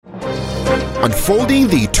unfolding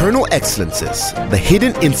the eternal excellences, the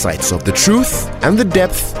hidden insights of the truth, and the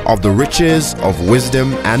depth of the riches of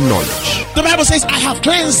wisdom and knowledge. The Bible says, I have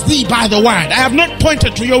cleansed thee by the word. I have not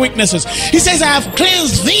pointed to your weaknesses. He says, I have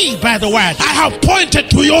cleansed thee by the word. I have pointed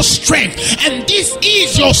to your strength. And this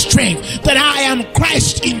is your strength, that I am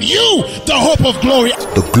Christ in you, the hope of glory.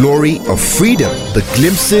 The glory of freedom, the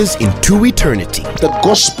glimpses into eternity. The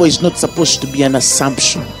gospel is not supposed to be an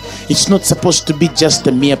assumption. It's not supposed to be just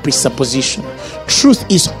a mere presupposition. Truth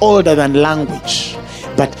is older than language,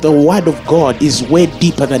 but the word of God is way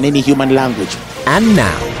deeper than any human language. And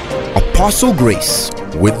now, Apostle Grace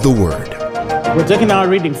with the word. We're taking our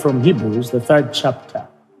reading from Hebrews, the 3rd chapter.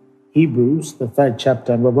 Hebrews, the 3rd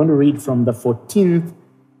chapter, and we're going to read from the 14th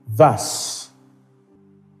verse.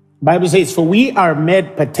 The Bible says, for we are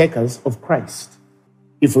made partakers of Christ,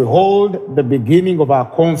 if we hold the beginning of our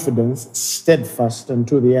confidence steadfast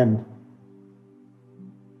unto the end.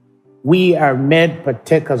 We are made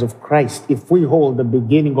partakers of Christ if we hold the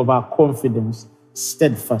beginning of our confidence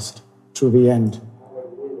steadfast to the end.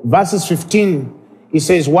 Verses 15, it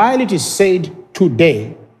says, while it is said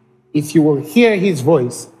today, if you will hear his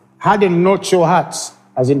voice, harden not your hearts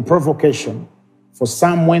as in provocation. For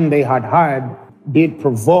some, when they had heard, did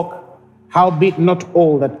provoke, howbeit not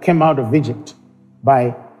all that came out of Egypt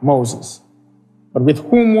by Moses. But with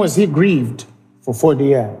whom was he grieved for 40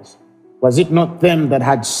 years? Was it not them that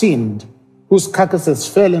had sinned, whose carcasses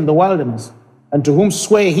fell in the wilderness? And to whom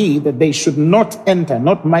sware he that they should not enter,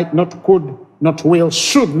 not might, not could, not will,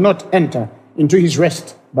 should not enter into his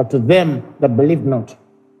rest, but to them that believed not?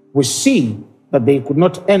 We see that they could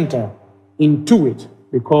not enter into it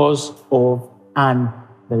because of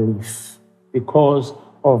unbelief. Because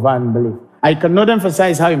of unbelief. I cannot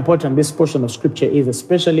emphasize how important this portion of scripture is,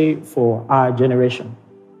 especially for our generation.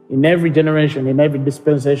 In every generation, in every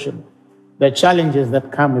dispensation, there are challenges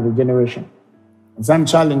that come with the generation. And some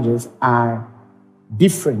challenges are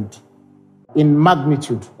different in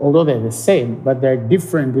magnitude, although they're the same, but they're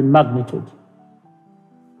different in magnitude.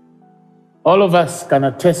 All of us can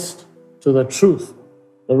attest to the truth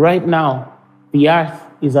that right now, the earth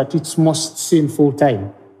is at its most sinful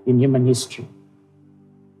time in human history.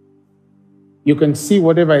 You can see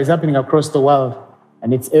whatever is happening across the world,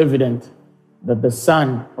 and it's evident that the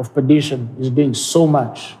son of perdition is doing so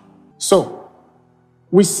much. So,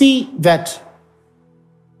 we see that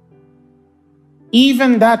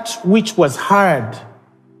even that which was hard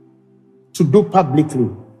to do publicly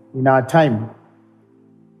in our time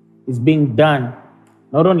is being done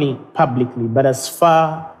not only publicly, but as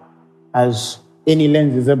far as any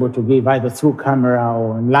lens is able to give, either through camera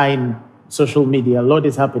or online, social media. A lot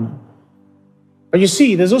is happening. But you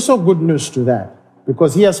see, there's also good news to that,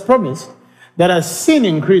 because he has promised that as sin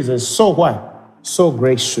increases, so what? So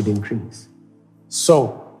grace should increase.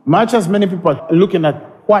 So much as many people are looking at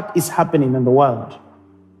what is happening in the world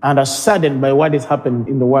and are saddened by what is happening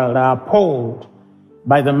in the world, are appalled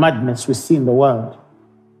by the madness we see in the world,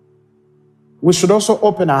 we should also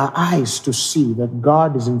open our eyes to see that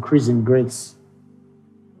God is increasing grace.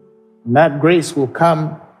 And that grace will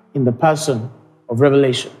come in the person of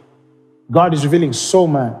revelation. God is revealing so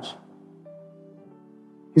much.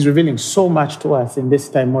 He's revealing so much to us in this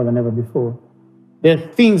time more than ever before. There are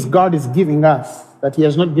things God is giving us that he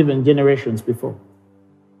has not given generations before.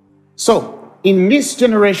 So, in this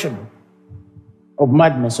generation of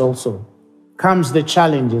madness also comes the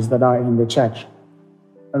challenges that are in the church.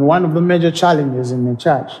 And one of the major challenges in the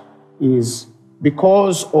church is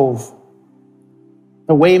because of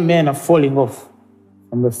the way men are falling off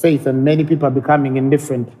from the faith, and many people are becoming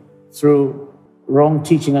indifferent through wrong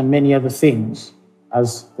teaching and many other things,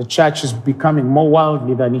 as the church is becoming more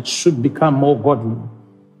worldly than it should become more godly.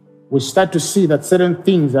 We start to see that certain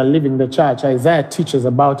things are leaving the church. Isaiah teaches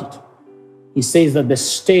about it. He says that the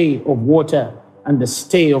stay of water and the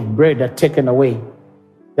stay of bread are taken away.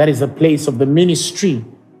 That is a place of the ministry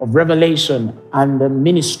of revelation and the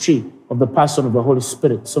ministry of the person of the Holy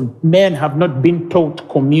Spirit. So men have not been taught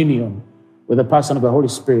communion with the person of the Holy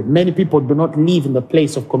Spirit. Many people do not live in the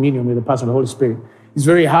place of communion with the person of the Holy Spirit. It's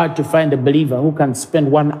very hard to find a believer who can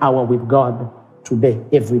spend 1 hour with God today,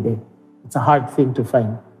 every day. It's a hard thing to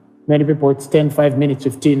find. Many people, it's 10, 5 minutes,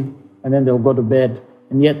 15, and then they'll go to bed.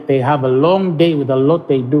 And yet they have a long day with a lot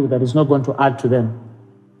they do that is not going to add to them.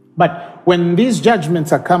 But when these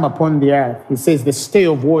judgments are come upon the earth, he says the stay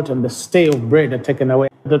of water and the stay of bread are taken away.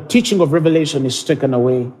 The teaching of revelation is taken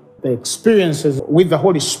away. The experiences with the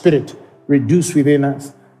Holy Spirit reduce within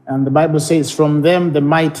us. And the Bible says, from them the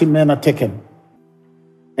mighty men are taken.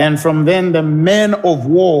 And from them the men of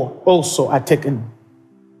war also are taken.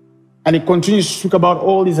 And it continues to speak about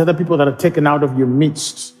all these other people that are taken out of your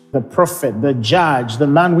midst. the prophet, the judge, the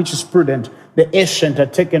man which is prudent, the ancient are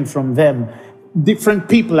taken from them. Different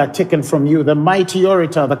people are taken from you. The mighty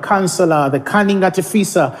orator, the counselor, the cunning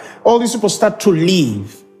artificer, all these people start to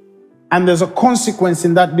leave. And there's a consequence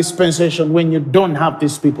in that dispensation when you don't have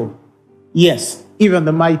these people. Yes, even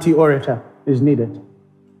the mighty orator is needed.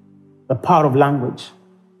 The power of language.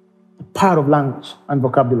 The power of language and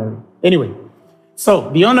vocabulary. Anyway, so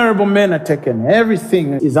the honorable men are taken.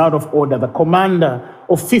 Everything is out of order. The commander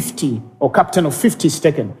of 50 or captain of 50 is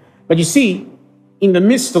taken. But you see, in the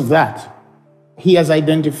midst of that, he has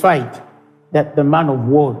identified that the man of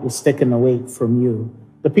war is taken away from you.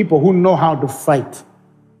 The people who know how to fight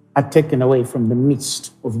are taken away from the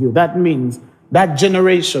midst of you. That means that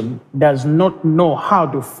generation does not know how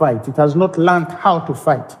to fight. It has not learned how to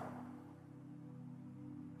fight.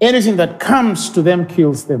 Anything that comes to them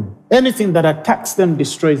kills them. Anything that attacks them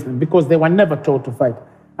destroys them because they were never taught to fight.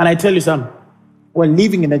 And I tell you something, we're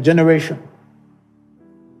living in a generation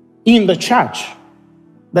in the church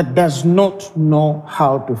that does not know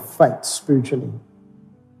how to fight spiritually.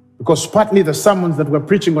 Because partly the sermons that we're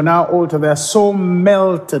preaching on our altar, they are so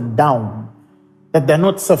melted down that they're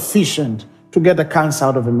not sufficient to get the cancer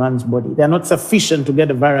out of a man's body. They're not sufficient to get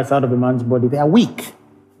the virus out of a man's body. They are weak.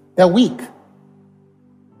 They're weak.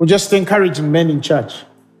 We're just encouraging men in church.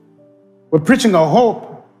 We're preaching a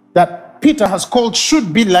hope that Peter has called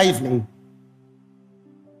should be lively.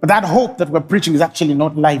 But that hope that we're preaching is actually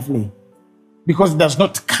not lively because it does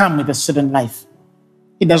not come with a certain life.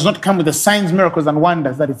 It does not come with the signs, miracles, and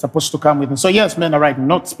wonders that it's supposed to come with. And so, yes, men are writing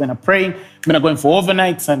notes, men are praying, men are going for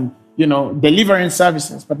overnights and, deliverance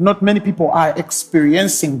services. But not many people are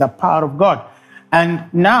experiencing the power of God.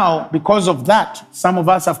 And now, because of that, some of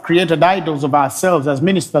us have created idols of ourselves as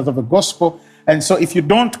ministers of the gospel. And so if you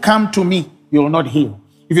don't come to me, you will not heal.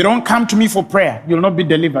 If you don't come to me for prayer, you'll not be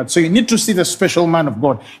delivered. So you need to see the special man of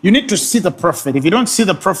God. You need to see the prophet. If you don't see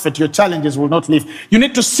the prophet, your challenges will not live. You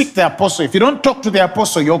need to seek the apostle. If you don't talk to the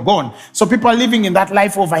apostle, you're gone. So people are living in that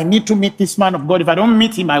life of, I need to meet this man of God. If I don't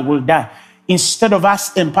meet him, I will die. Instead of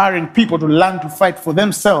us empowering people to learn to fight for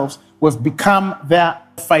themselves, we've become their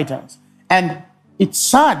fighters. And it's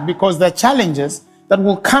sad because there are challenges that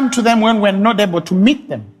will come to them when we're not able to meet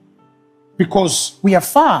them. Because we are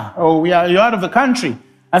far or you're out of the country.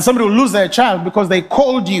 And somebody will lose their child because they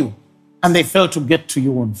called you and they failed to get to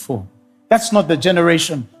you on phone. That's not the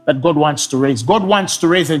generation that God wants to raise. God wants to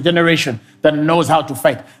raise a generation that knows how to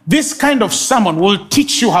fight. This kind of sermon will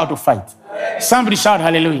teach you how to fight. Somebody shout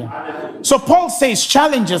hallelujah. So Paul says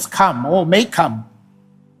challenges come or may come.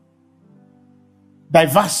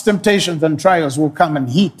 Diverse temptations and trials will come and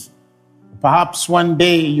hit. Perhaps one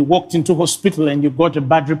day you walked into hospital and you got a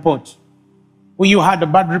bad report. Or you had a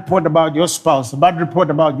bad report about your spouse, a bad report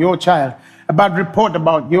about your child, a bad report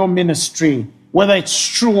about your ministry. Whether it's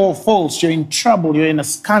true or false, you're in trouble, you're in a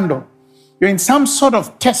scandal. You're in some sort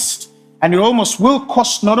of test, and it almost will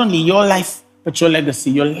cost not only your life, but your legacy.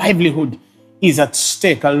 Your livelihood is at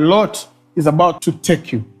stake. A lot is about to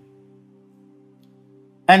take you.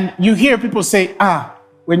 And you hear people say,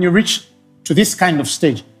 when you reach to this kind of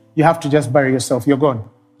stage, you have to just bury yourself. You're gone.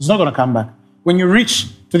 It's not going to come back. When you reach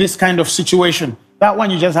to this kind of situation, that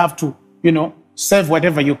one you just have to, save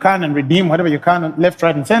whatever you can and redeem whatever you can, left,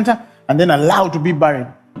 right, and center, and then allow to be buried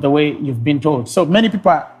the way you've been told. So many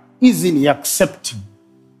people are easily accepting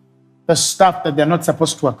the stuff that they're not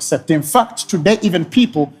supposed to accept. In fact, today, even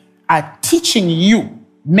people are teaching you,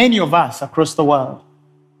 many of us across the world,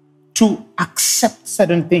 to accept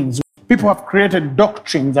certain things. People have created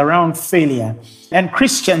doctrines around failure, and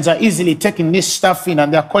Christians are easily taking this stuff in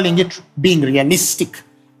and they're calling it being realistic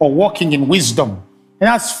or walking in wisdom. And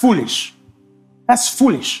that's foolish. That's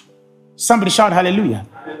foolish. Somebody shout hallelujah.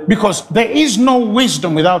 Because there is no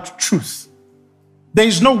wisdom without truth. There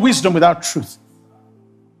is no wisdom without truth.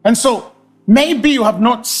 And so maybe you have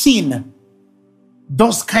not seen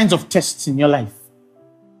those kinds of tests in your life.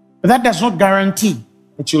 But that does not guarantee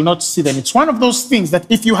that you'll not see them. It's one of those things that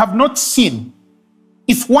if you have not seen,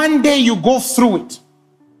 if one day you go through it,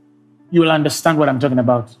 you will understand what I'm talking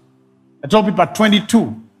about. I told people at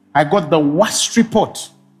 22, I got the worst report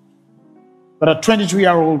that a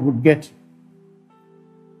 22-year-old would get.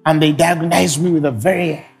 And they diagnosed me with a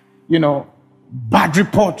very, bad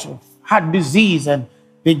report of heart disease. And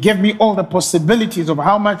they gave me all the possibilities of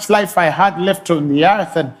how much life I had left on the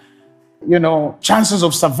earth. And, chances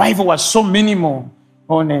of survival were so minimal.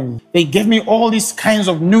 They gave me all these kinds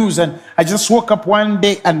of news, and I just woke up one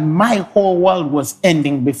day and my whole world was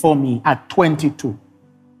ending before me at 22.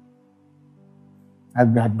 I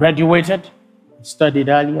had graduated, studied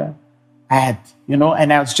earlier, I had,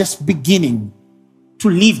 and I was just beginning to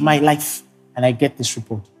live my life, and I get this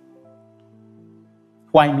report.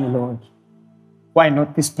 Why me, Lord? Why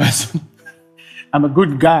not this person? I'm a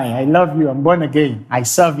good guy. I love you. I'm born again. I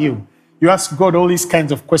serve you. You ask God all these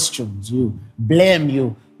kinds of questions. You blame,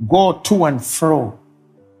 you go to and fro.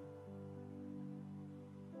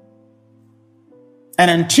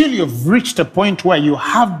 And until you've reached a point where you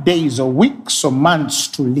have days or weeks or months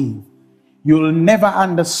to live, you'll never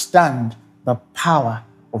understand the power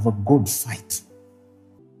of a good fight.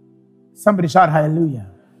 Somebody shout hallelujah.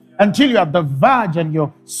 Until you're at the verge and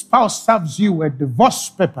your spouse serves you a divorce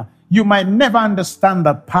paper, you might never understand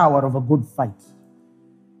the power of a good fight.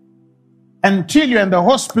 Until you're in the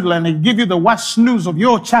hospital and they give you the worst news of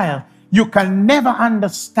your child, you can never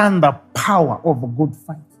understand the power of a good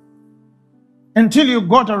fight. Until you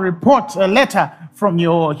got a report, a letter from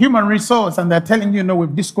your human resource, and they're telling you, no,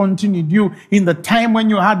 we've discontinued you in the time when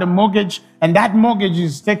you had a mortgage, and that mortgage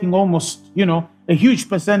is taking almost, a huge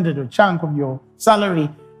percentage or chunk of your salary,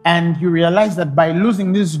 and you realize that by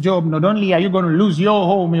losing this job, not only are you going to lose your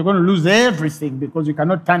home, you're going to lose everything because you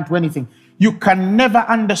cannot turn to anything. You can never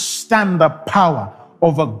understand the power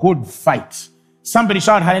of a good fight. Somebody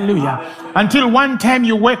shout hallelujah. Until one time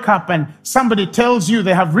you wake up and somebody tells you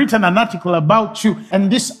they have written an article about you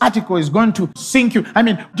and this article is going to sink you.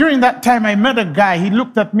 During that time I met a guy, he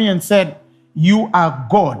looked at me and said, "You are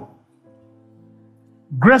God.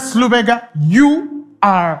 Grace Lubega, you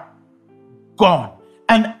are God."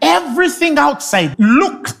 And everything outside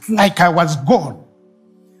looked like I was God.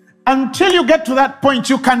 Until you get to that point,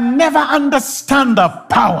 you can never understand the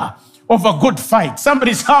power of a good fight.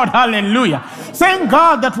 Somebody shout hallelujah. Thank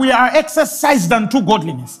God that we are exercised unto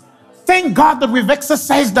godliness. Thank God that we've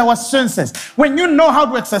exercised our senses. When you know how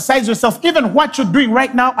to exercise yourself, even what you're doing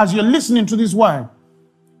right now as you're listening to this word,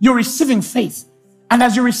 you're receiving faith. And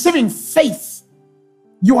as you're receiving faith,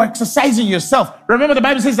 you are exercising yourself. Remember, the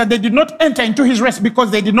Bible says that they did not enter into his rest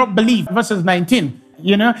because they did not believe. Verses 19.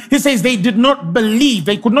 He says they did not believe.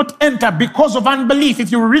 They could not enter because of unbelief.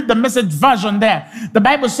 If you read the Message version there, the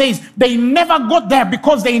Bible says they never got there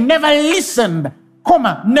because they never listened,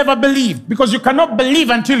 never believed. Because you cannot believe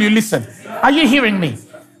until you listen. Are you hearing me?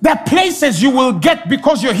 There are places you will get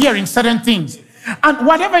because you're hearing certain things. And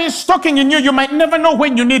whatever is talking in you, you might never know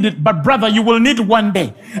when you need it, but brother, you will need it one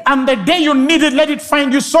day. And the day you need it, let it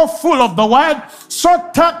find you so full of the word, so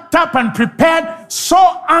tucked up and prepared, so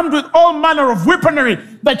armed with all manner of weaponry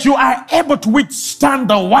that you are able to withstand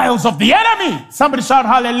the wiles of the enemy. Somebody shout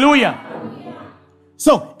hallelujah.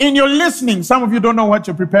 So in your listening, some of you don't know what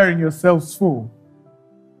you're preparing yourselves for.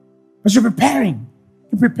 But you're preparing,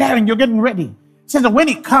 you're getting ready. So that when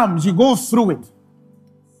it comes, you go through it.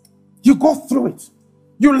 You go through it.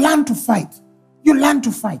 You learn to fight.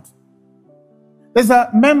 There's a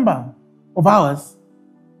member of ours,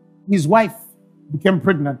 his wife became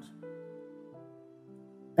pregnant.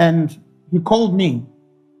 And he called me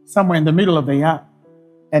somewhere in the middle of the year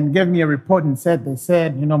and gave me a report and said,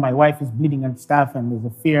 my wife is bleeding and stuff, and there's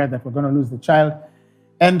a fear that we're going to lose the child.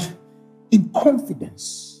 And in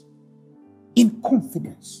confidence,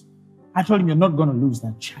 I told him, you're not going to lose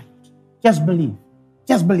that child. Just believe.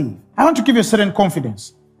 I want to give you a certain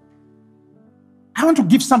confidence. I want to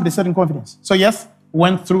give somebody certain confidence. So yes,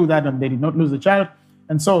 went through that and they did not lose the child.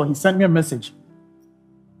 And so he sent me a message.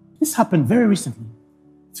 This happened very recently,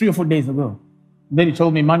 3 or 4 days ago. And then he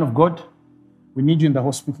told me, man of God, we need you in the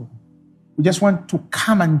hospital. We just want to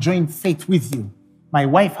come and join faith with you. My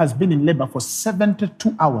wife has been in labor for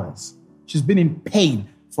 72 hours. She's been in pain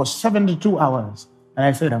for 72 hours. And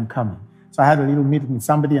I said, I'm coming. So I had a little meeting with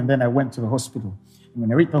somebody and then I went to the hospital. And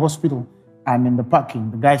when I reached the hospital, I'm in the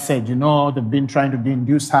parking. The guy said, they've been trying to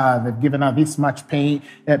induce her. They've given her this much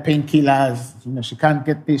painkillers. She can't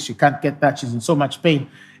get this, she can't get that. She's in so much pain.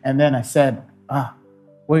 And then I said,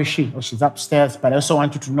 where is she? Oh, she's upstairs. But I also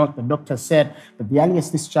want you to note, the doctor said that the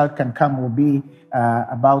earliest this child can come will be in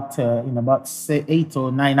about 8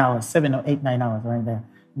 or 9 hours, 7 or 8, 9 hours right there,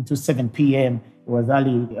 until 7 p.m. It was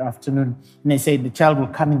early afternoon. And they said the child will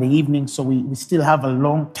come in the evening, so we still have a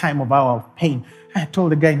long time of our pain. I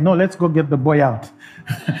told the guy, no, let's go get the boy out.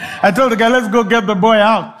 Let's go get the boy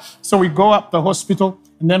out. So we go up the hospital,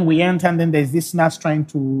 and then we enter, and then there's this nurse trying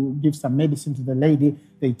to give some medicine to the lady.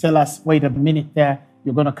 They tell us, wait a minute there,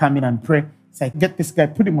 you're going to come in and pray. So I get this guy,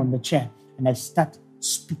 put him on the chair, and I start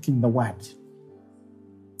speaking the word.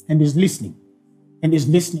 And he's listening, and he's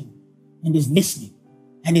listening, and he's listening,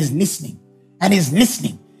 and he's listening, and he's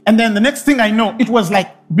listening. And then the next thing I know, it was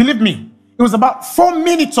like, believe me, it was about 4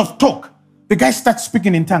 minutes of talk. The guy starts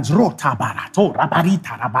speaking in tongues. Rota barato,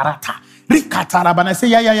 rabarita, rabarata, rikata, raban. I say,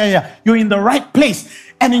 yeah. You're in the right place.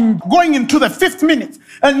 And in going into the 5th minute,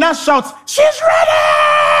 a nurse shouts, she's ready!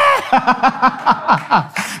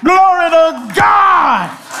 Glory to God!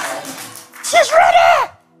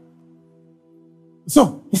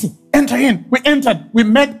 So, you see, enter in. We entered. We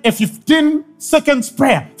made a 15 seconds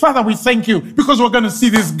prayer. Father, we thank you because we're going to see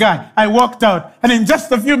this guy. I walked out, and in just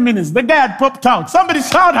a few minutes, the guy had popped out. Somebody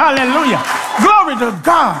shout hallelujah. Glory to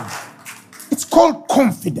God. It's called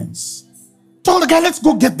confidence. Told the guy, let's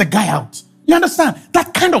go get the guy out. You understand?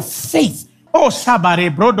 That kind of faith. Oh,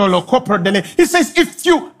 Sabare, Brodolo, Coprodele. He says, if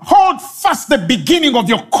you hold fast the beginning of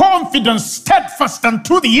your confidence steadfast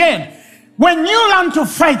unto the end, when you learn to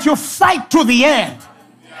fight, you fight to the end.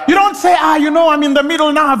 You don't say, I'm in the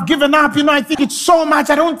middle now, I've given up, I think it's so much,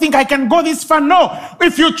 I don't think I can go this far. No,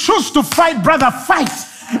 if you choose to fight, brother, fight.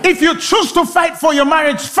 If you choose to fight for your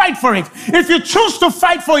marriage, fight for it. If you choose to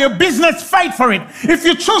fight for your business, fight for it. If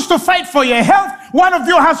you choose to fight for your health, one of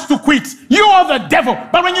you has to quit. You or the devil.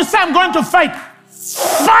 But when you say, I'm going to fight,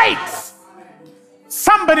 fight.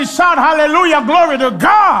 Somebody shout hallelujah, glory to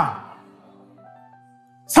God.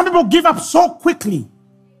 Some people give up so quickly.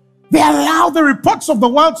 They allow the reports of the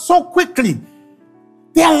world so quickly.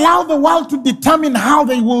 They allow the world to determine how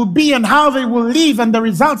they will be and how they will live and the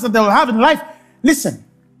results that they will have in life. Listen,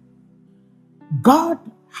 God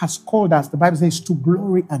has called us, the Bible says, to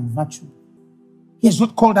glory and virtue. He has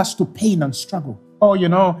not called us to pain and struggle. Oh,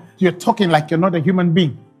 you're talking like you're not a human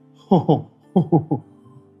being.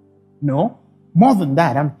 No, more than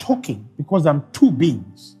that, I'm talking because I'm two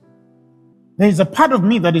beings. There is a part of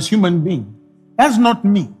me that is human being. That's not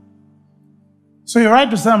me. So you're right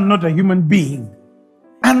to say I'm not a human being.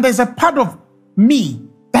 And there's a part of me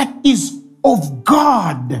that is of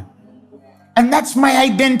God. And that's my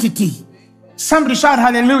identity. Somebody shout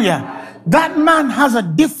hallelujah. That man has a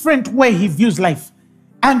different way he views life.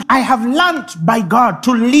 And I have learned by God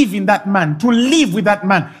to live in that man, to live with that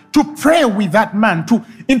man, to pray with that man, to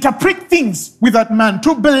interpret things with that man,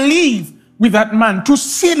 to believe with that man, to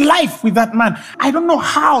see life with that man. I don't know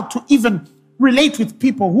how to even relate with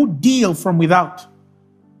people who deal from without.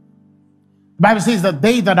 The Bible says that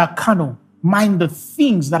they that are carnal mind the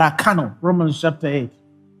things that are carnal. Romans chapter 8.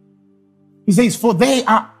 He says, for they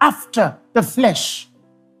are after the flesh.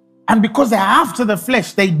 And because they are after the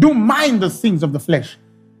flesh, they do mind the things of the flesh.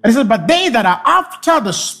 And he says, but they that are after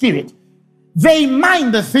the Spirit, they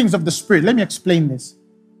mind the things of the Spirit. Let me explain this.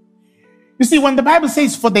 You see, when the Bible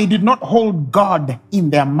says, for they did not hold God in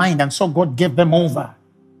their mind, and so God gave them over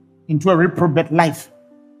into a reprobate life.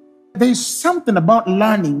 There is something about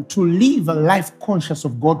learning to live a life conscious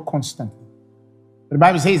of God constantly. The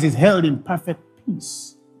Bible says he's held in perfect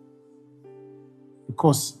peace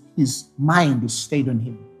because his mind is stayed on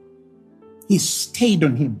him. He stayed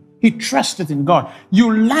on him. He trusted in God.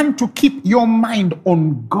 You learn to keep your mind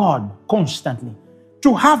on God constantly.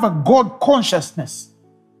 To have a God consciousness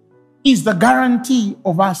is the guarantee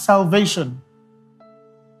of our salvation,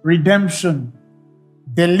 redemption,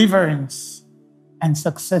 deliverance, and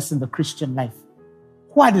success in the Christian life.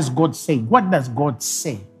 What is God saying? What does God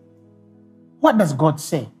say? What does God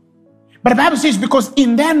say? But the Bible says because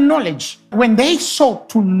in their knowledge, when they sought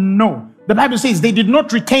to know, the Bible says they did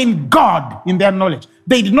not retain God in their knowledge.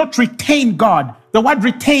 They did not retain God. The word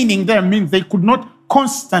retaining there means they could not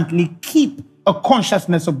constantly keep a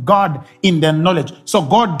consciousness of God in their knowledge. So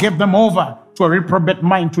God gave them over to a reprobate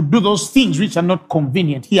mind to do those things which are not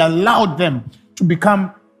convenient. He allowed them to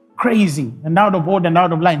become crazy and out of order and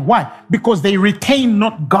out of line. Why? Because they retain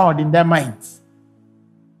not God in their minds.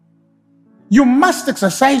 You must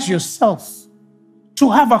exercise yourself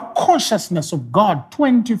to have a consciousness of God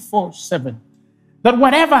 24/7. That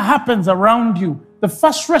whatever happens around you, the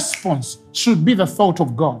first response should be the thought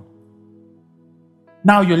of God.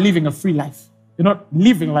 Now you're living a free life. You're not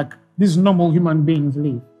living like these normal human beings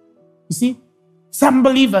live. You see, some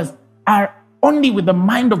believers are only with the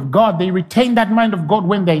mind of God. They retain that mind of God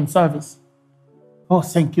when they're in service. Oh,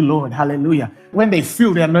 thank you, Lord. Hallelujah. When they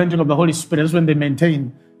feel the anointing of the Holy Spirit, that's when they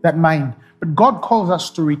maintain that mind. But God calls us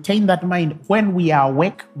to retain that mind when we are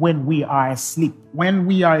awake, when we are asleep, when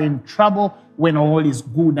we are in trouble, when all is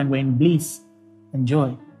good and we're in bliss and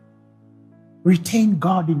joy. Retain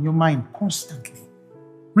God in your mind constantly.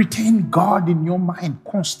 Retain God in your mind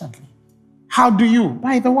constantly. How do you?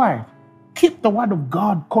 By the word. Keep the word of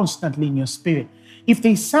God constantly in your spirit. If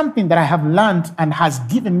there's something that I have learned and has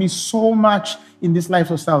given me so much in this life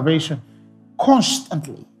of salvation,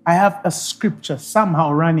 constantly, I have a scripture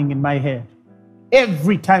somehow running in my head.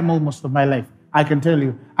 Every time almost of my life, I can tell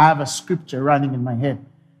you, I have a scripture running in my head.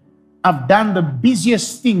 I've done the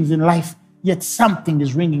busiest things in life, yet something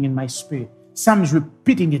is ringing in my spirit. Something is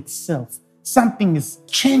repeating itself. Something is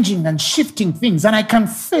changing and shifting things, and I can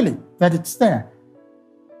feel it, that it's there.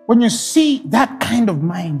 When you see that kind of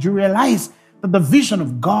mind, you realize that the vision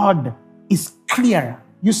of God is clearer.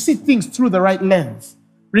 You see things through the right lens.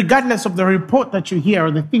 regardless of the report that you hear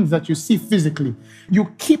or the things that you see physically,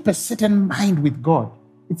 you keep a certain mind with God.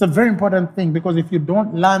 It's a very important thing, because if you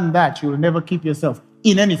don't learn that, you'll never keep yourself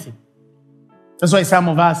in anything. That's why some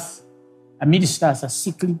of us, amidst us, are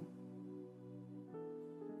sickly.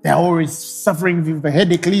 They're always suffering. If the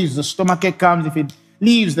headache leaves, the stomachache comes. If it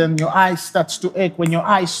leaves, then your eye starts to ache. When your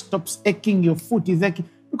eye stops aching, your foot is aching,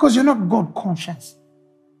 because you're not God conscious.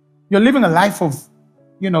 You're living a life of,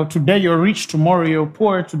 today you're rich, tomorrow you're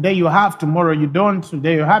poor, today you have, tomorrow you don't,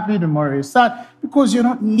 today you're happy, tomorrow you're sad, because you're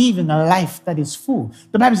not living a life that is full.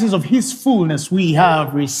 The Bible says of his fullness we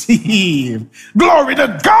have received. Glory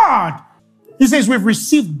to God! He says we've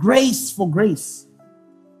received grace for grace.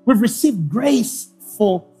 We've received grace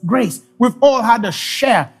for grace. We've all had a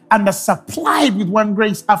share and are supplied with one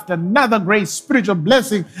grace after another grace, spiritual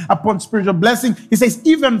blessing upon spiritual blessing. He says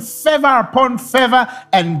even favor upon favor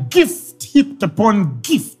and gift heaped upon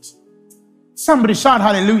gift. Somebody shout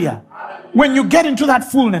hallelujah. When you get into that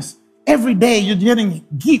fullness, every day you're getting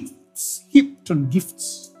gifts heaped on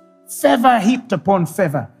gifts. Favor heaped upon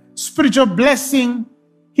favor. Spiritual blessing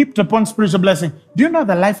heaped upon spiritual blessing. Do you know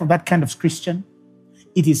the life of that kind of Christian?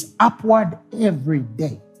 It is upward every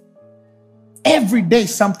day. Every day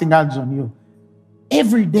something adds on you.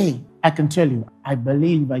 Every day, I can tell you, I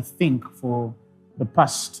think for the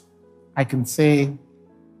past, I can say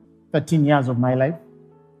 13 years of my life,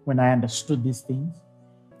 when I understood these things,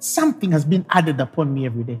 something has been added upon me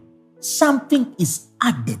every day. Something is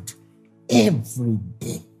added every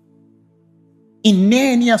day. In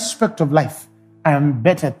any aspect of life, I am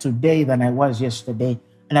better today than I was yesterday,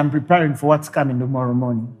 and I'm preparing for what's coming tomorrow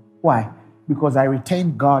morning. Why? Because I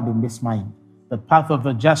retain God in this mind. The path of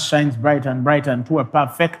the just shines brighter and brighter unto a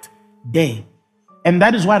perfect day. And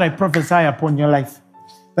that is what I prophesy upon your life.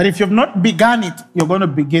 That if you've not begun it, you're going to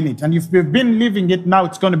begin it. And if you've been living it now,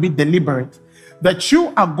 it's going to be deliberate. That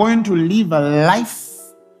you are going to live a life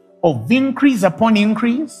of increase upon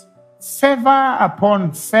increase, favor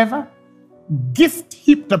upon favor, gift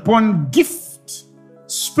heaped upon gift,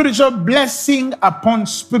 spiritual blessing upon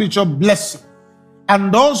spiritual blessing.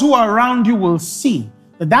 And those who are around you will see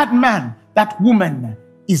that that man, that woman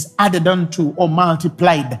is added unto or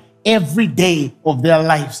multiplied every day of their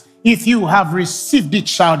lives. If you have received it,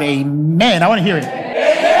 shout amen. I want to hear it.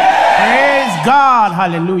 Amen. Praise God.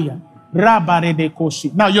 Hallelujah.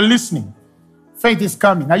 Now you're listening. Faith is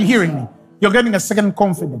coming. Are you hearing me? You're getting a second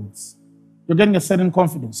confidence. You're getting a certain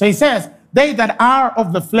confidence. So he says, they that are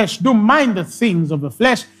of the flesh do mind the things of the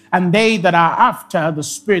flesh, and they that are after the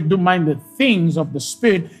Spirit do mind the things of the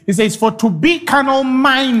Spirit. He says, for to be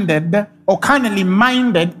carnal-minded or carnally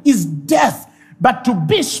minded is death, but to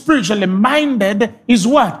be spiritually minded is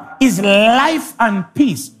what? Is life and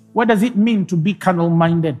peace. What does it mean to be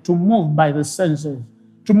carnal-minded? To move by the senses,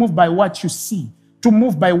 to move by what you see, to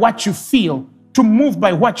move by what you feel, to move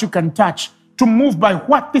by what you can touch, to move by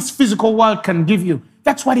what this physical world can give you.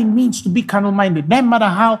 That's what it means to be carnal-minded. No matter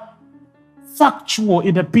how factual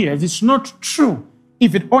it appears, it's not true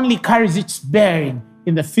if it only carries its bearing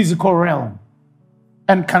in the physical realm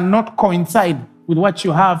and cannot coincide with what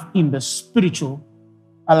you have in the spiritual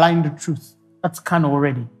aligned truth. That's carnal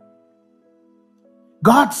already.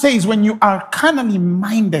 God says when you are carnally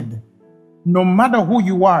minded, no matter who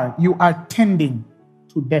you are tending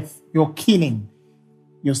to death. You're killing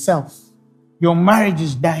yourself. Your marriage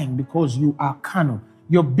is dying because you are carnal.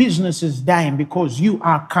 Your business is dying because you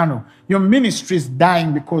are carnal. Your ministry is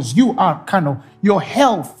dying because you are carnal. Your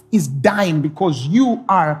health is dying because you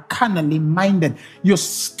are carnally minded. You're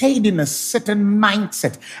stayed in a certain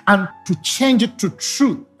mindset, and to change it to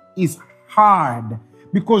truth is hard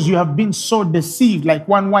because you have been so deceived. Like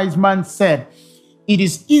one wise man said, it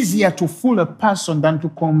is easier to fool a person than to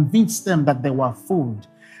convince them that they were fooled.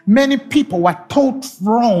 Many people were taught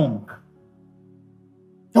wrong.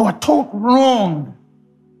 They were taught wrong.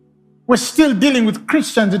 We're still dealing with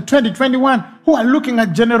Christians in 2021 who are looking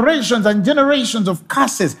at generations and generations of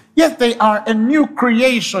curses, yet they are a new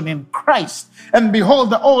creation in Christ. And behold,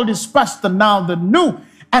 the old is past and now the new,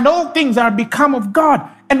 and all things are become of God.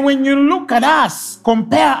 And when you look at us,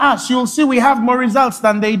 compare us, you'll see we have more results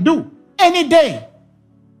than they do any day.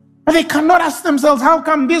 But they cannot ask themselves, how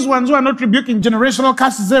come these ones who are not rebuking generational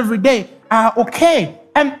curses every day are okay?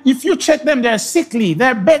 And if you check them, they're sickly,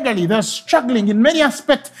 they're beggarly, they're struggling in many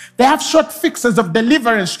aspects. They have short fixes of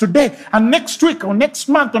deliverance today, and next week or next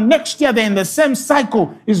month or next year, they're in the same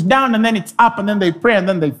cycle. It's down and then it's up, and then they pray and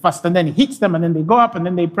then they fast, and then it hits them, and then they go up and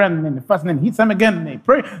then they pray and then they fast, and then it hits them again and they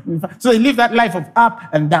pray. So they live that life of up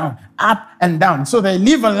and down, up and down. So they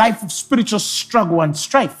live a life of spiritual struggle and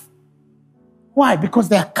strife. Why? Because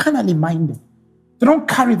they are carnally minded. They don't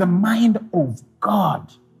carry the mind of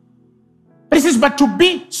God. But he says, but to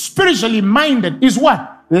be spiritually minded is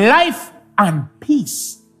what? Life and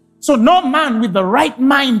peace. So no man with the right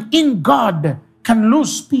mind in God can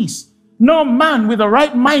lose peace. No man with the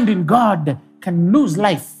right mind in God can lose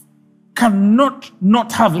life, cannot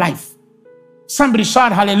not have life. Somebody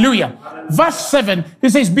shout hallelujah. Verse 7, he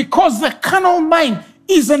says, because the carnal mind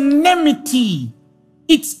is enmity.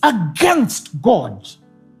 It's against God.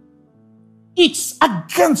 It's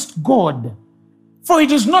against God. For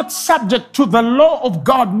it is not subject to the law of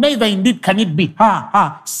God, neither indeed can it be.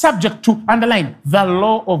 Subject to, underline, the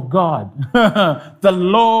law of God. The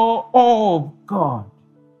law of God.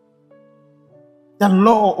 The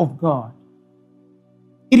law of God.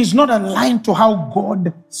 It is not aligned to how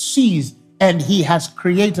God sees and he has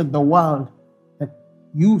created the world that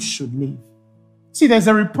you should live. See, there's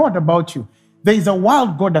a report about you. There is a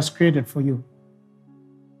world God has created for you.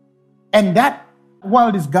 And that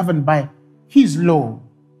world is governed by his law,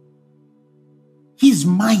 his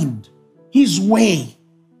mind, his way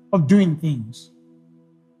of doing things.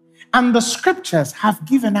 And the scriptures have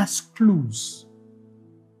given us clues.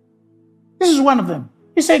 This is one of them.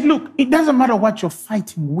 He said, look, it doesn't matter what you're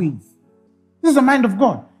fighting with. This is the mind of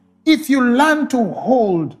God. If you learn to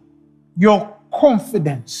hold your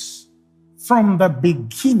confidence from the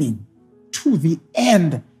beginning to the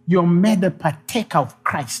end, you're made a partaker of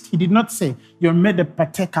Christ. He did not say you're made a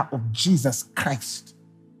partaker of Jesus Christ.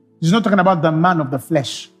 He's not talking about the man of the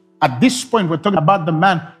flesh. At this point, we're talking about the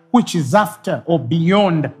man which is after or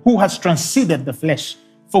beyond, who has transcended the flesh.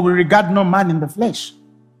 For we regard no man in the flesh.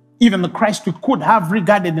 Even the Christ we could have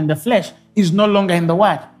regarded in the flesh is no longer in the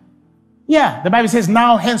word. Yeah, the Bible says,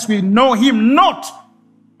 now hence we know him not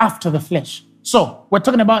after the flesh. So we're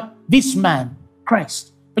talking about this man,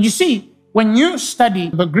 Christ. But you see, when you study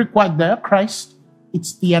the Greek word there, Christ,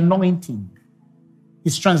 it's the anointing.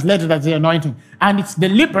 It's translated as the anointing. And it's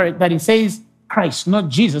deliberate that it says Christ, not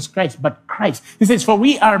Jesus Christ, but Christ. He says, for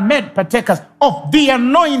we are made partakers of the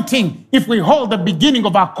anointing if we hold the beginning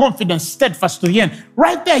of our confidence steadfast to the end.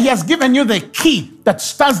 Right there, he has given you the key that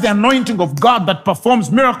starts the anointing of God that performs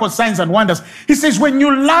miracles, signs, and wonders. He says, when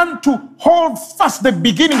you learn to hold fast the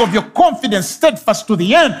beginning of your confidence steadfast to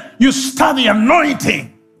the end, you start the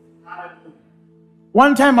anointing.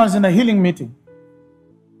 One time I was in a healing meeting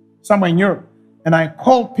somewhere in Europe, and I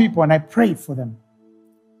called people and I prayed for them.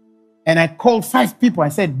 And I called 5 people. I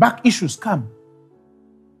said, back issues come.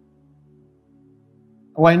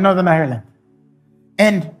 We're in Northern Ireland.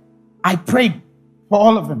 And I prayed for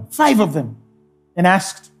all of them, 5 of them, and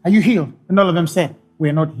asked, are you healed? And all of them said,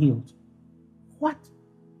 we're not healed. What?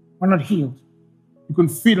 We're not healed. You can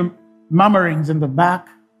feel murmurings in the back.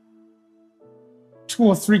 2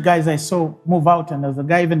 or 3 guys I saw move out, and there's a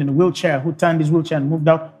guy even in a wheelchair who turned his wheelchair and moved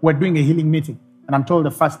out. We're doing a healing meeting. And I'm told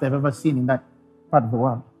the first they've ever seen in that part of the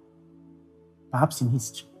world. Perhaps in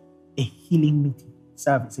history. A healing meeting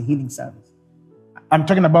service, a healing service. I'm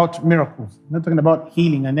talking about miracles. I'm not talking about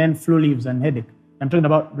healing and then flu leaves and headache. I'm talking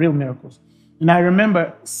about real miracles. And I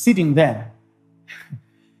remember sitting there.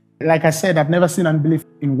 Like I said, I've never seen unbelief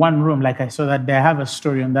in one room like I saw that day. I have a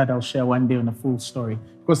story on that I'll share one day on a full story.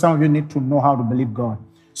 Because some of you need to know how to believe God.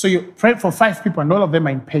 So you pray for 5 people and all of them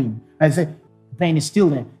are in pain. I say, the pain is still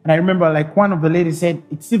there. And I remember like one of the ladies said,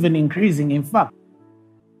 it's even increasing, in fact.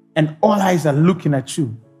 And all eyes are looking at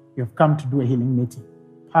you. You've come to do a healing meeting.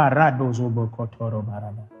 And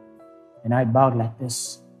I bowed like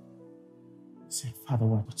this. I said, Father,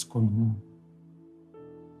 what's going on?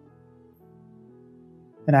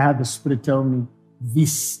 And I had the Spirit tell me,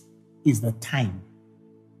 this is the time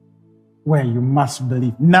where you must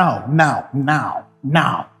believe. Now,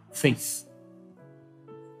 faith.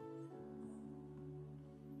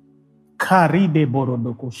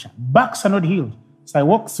 Backs are not healed. So I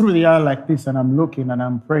walk through the aisle like this, and I'm looking and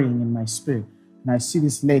I'm praying in my spirit. And I see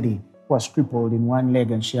this lady who was crippled in one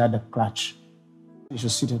leg and she had a clutch. She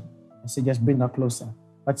was seated. I said, just bring her closer.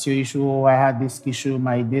 What's your issue? Oh, I had this issue.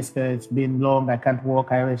 My disc, it's been long. I can't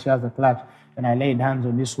walk. She has a clutch. And I laid hands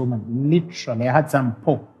on this woman. Literally, I had some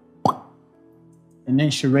poke. And then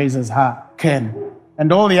she raises her cane.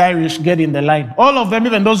 And all the Irish get in the line. All of them,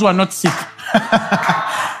 even those who are not sick.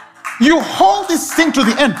 You hold this thing to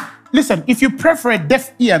the end. Listen, if you pray for a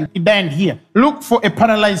deaf ear and a dying ear, look for a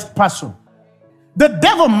paralyzed person. The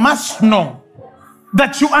devil must know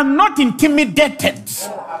that you are not intimidated.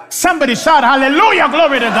 Somebody shout, hallelujah,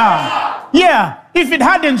 glory to God. Yeah, if it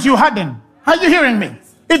hardens, you harden. Are you hearing me?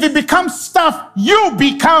 If it becomes tough, you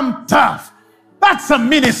become tough. That's a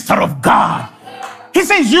minister of God. He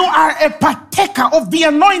says you are a partaker of the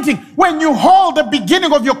anointing. When you hold the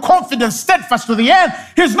beginning of your confidence steadfast to the end,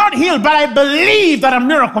 he's not healed, but I believe that a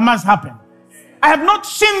miracle must happen. I have not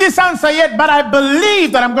seen this answer yet, but I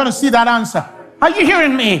believe that I'm going to see that answer. Are you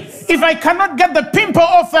hearing me? If I cannot get the pimple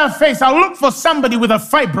off her face, I'll look for somebody with a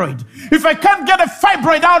fibroid. If I can't get a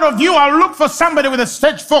fibroid out of you, I'll look for somebody with a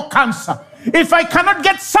stage 4 cancer. If I cannot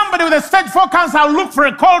get somebody with a stage 4 cancer, I'll look for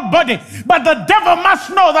a cold body. But the devil must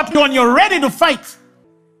know that when you're ready to fight,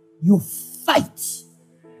 you fight.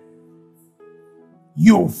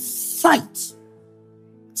 You fight.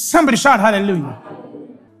 Somebody shout hallelujah.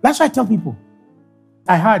 That's why I tell people.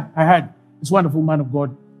 I heard this wonderful man of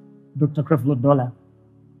God, Dr. Creflo Dollar.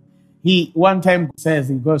 He one time says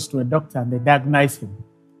he goes to a doctor and they diagnose him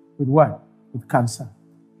with what? With cancer.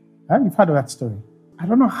 You've heard of that story. I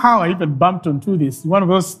don't know how I even bumped onto this. One of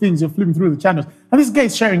those things you're flipping through the channels. And this guy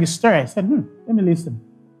is sharing his story. I said, let me listen.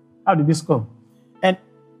 How did this go? And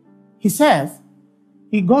he says,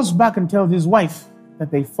 he goes back and tells his wife that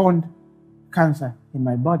they found cancer in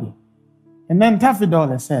my body. And then Taffy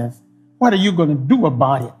Dollar says, what are you going to do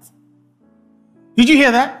about it? Did you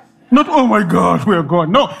hear that? Not, oh my God, we're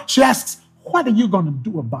gone. No, she asks, what are you going to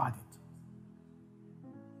do about it?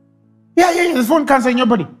 Yeah, there's found cancer in your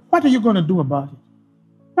body. What are you going to do about it?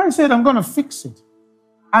 I said, I'm going to fix it.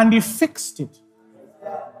 And he fixed it.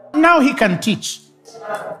 Now he can teach.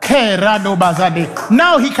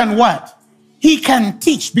 Now he can what? He can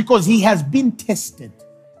teach because he has been tested.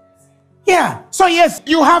 Yeah. So yes,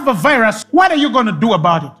 you have a virus. What are you going to do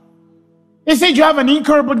about it? He said you have an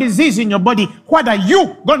incurable disease in your body. What are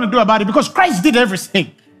you going to do about it? Because Christ did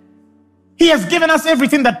everything. He has given us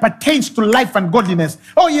everything that pertains to life and godliness.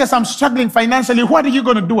 Oh yes, I'm struggling financially. What are you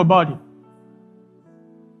going to do about it?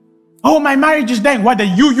 Oh, my marriage is dying. What are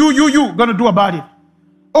you going to do about it?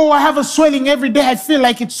 Oh, I have a swelling every day. I feel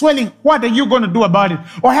like it's swelling. What are you going to do about it?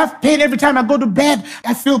 Or I have pain every time I go to bed.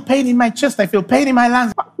 I feel pain in my chest. I feel pain in my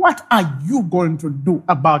lungs. What are you going to do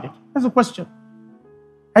about it? That's the question.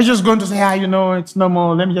 I'm just going to say, it's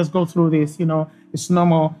normal. Let me just go through this. It's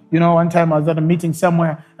normal. One time I was at a meeting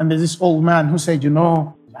somewhere and there's this old man who said,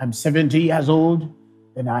 I'm 70 years old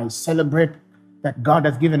and I celebrate that God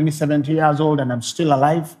has given me 70 years old and I'm still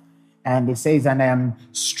alive. And he says, and I am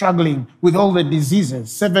struggling with all the diseases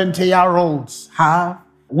 70-year-olds have,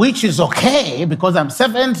 which is okay because I'm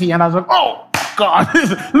 70. And I was like, oh, God,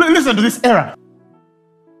 listen to this era.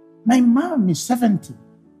 My mom is 70.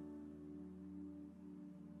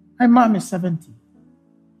 My mom is 70.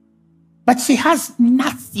 But she has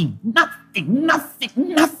nothing.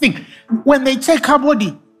 When they check her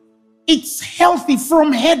body, it's healthy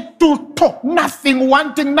from head to toe. Nothing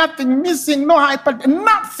wanting, nothing missing, no hypertension,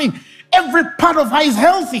 nothing. Every part of her is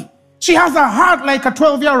healthy. She has a heart like a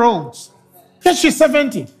 12-year-old's. Yes, she's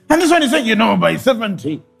 70. And this one is saying, by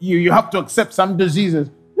 70, you have to accept some diseases.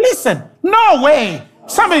 Listen, no way.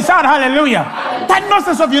 Somebody shout hallelujah. That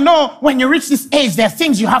nonsense of, when you reach this age, there are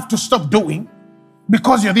things you have to stop doing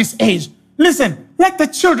because you're this age. Listen, let the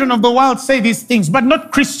children of the world say these things, but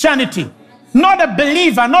not Christianity. Not a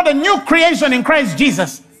believer, not a new creation in Christ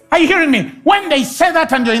Jesus. Are you hearing me? When they say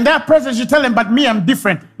that and you're in their presence, you tell them, but me, I'm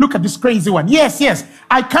different. Look at this crazy one. Yes,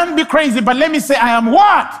 I can't be crazy, but let me say I am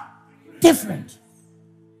what? Different.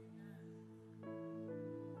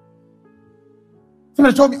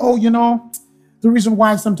 Somebody told me, the reason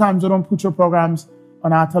why sometimes we don't put your programs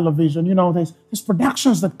on our television, there's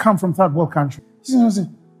productions that come from third world countries.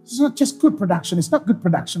 It's not just good production. It's not good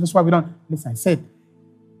production. That's why we don't. Listen, I said,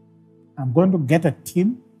 I'm going to get a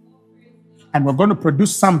team and we're going to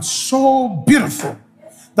produce something so beautiful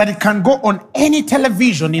that it can go on any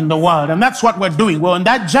television in the world. And that's what we're doing. We're on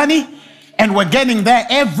that journey and we're getting there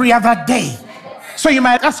every other day. So you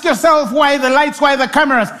might ask yourself, why the lights, why the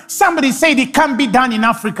cameras? Somebody said it can be done in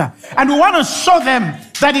Africa. And we want to show them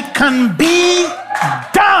that it can be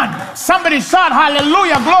done. Somebody shout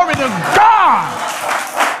hallelujah, glory to God.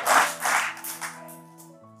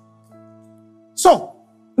 So,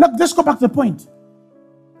 look, let's go back to the point.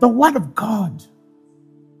 The word of God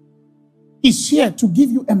is here to give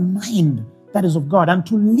you a mind that is of God and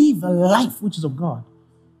to live a life which is of God.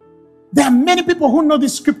 There are many people who know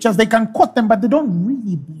these scriptures, they can quote them, but they don't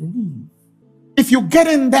really believe. If you get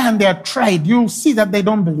in there and they are tried, you'll see that they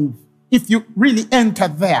don't believe. If you really enter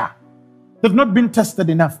there, they've not been tested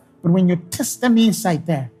enough. But when you test them inside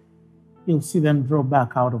there, you'll see them draw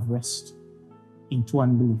back out of rest into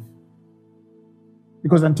unbelief.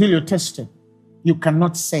 Because until you're tested, you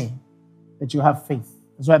cannot say that you have faith.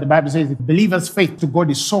 That's why the Bible says the believer's faith to God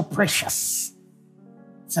is so precious.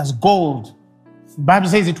 It's as gold. The Bible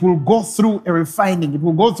says it will go through a refining. It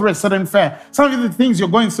will go through a certain fire. Some of the things you're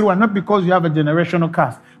going through are not because you have a generational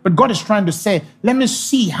curse. But God is trying to say, let me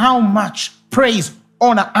see how much praise,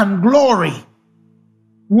 honor, and glory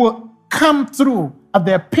will come through at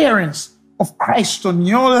the appearance of Christ on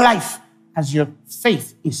your life as your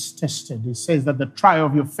faith is tested. It says that the trial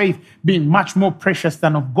of your faith being much more precious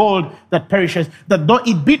than of gold that perishes, that though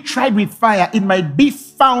it be tried with fire, it might be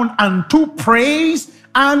found unto praise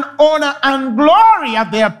and honor and glory at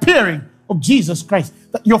the appearing of Jesus Christ.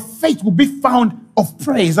 That your faith will be found of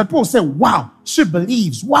praise. That people say, wow, she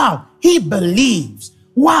believes. Wow, he believes.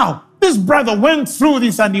 Wow, this brother went through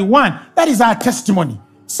this and he won. That is our testimony.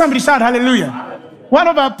 Somebody shout hallelujah. One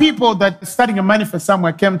of our people that is starting a manifest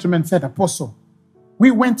somewhere came to me and said, Apostle, we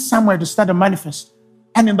went somewhere to start a manifest.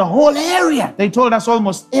 And in the whole area, they told us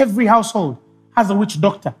almost every household has a witch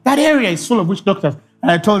doctor. That area is full of witch doctors. And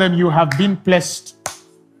I told them, you have been placed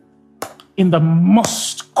in the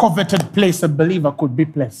most coveted place a believer could be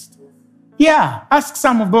placed. Yeah, ask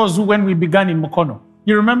some of those who, when we began in Mukono,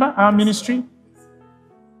 you remember our ministry?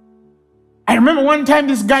 I remember one time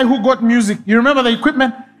this guy who got music, you remember the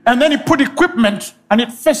equipment? And then he put equipment and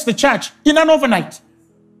it faced the church in an overnight.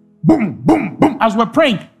 Boom, boom, boom. As we're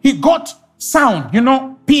praying, he got sound,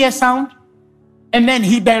 PA sound. And then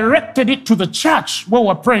he directed it to the church where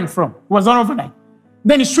we're praying from. It was an overnight.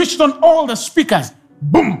 Then he switched on all the speakers.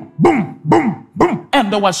 Boom, boom, boom, boom.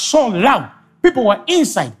 And they were so loud. People were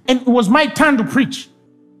inside. And it was my turn to preach.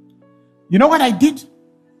 You know what I did?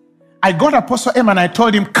 I got Apostle M and I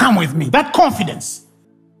told him, come with me. That confidence.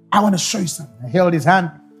 I want to show you something. I held his hand.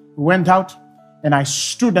 We went out and I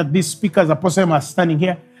stood at these speakers. Apostle M was standing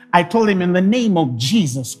here. I told him, in the name of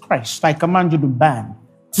Jesus Christ, I command you to ban.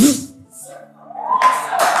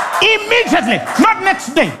 Immediately, not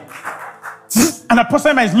next day. And Apostle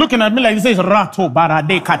M is looking at me like he says, Rato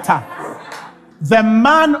barade kata. The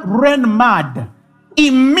man ran mad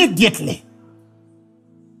immediately.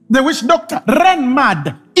 The witch doctor ran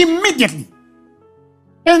mad immediately.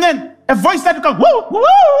 And then a voice started to go, woo, woo, woo,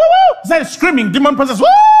 woo. Started screaming, demon possessed, woo,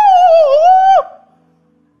 woo.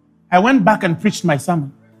 I went back and preached my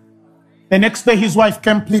sermon. The next day, his wife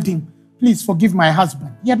came pleading, please forgive my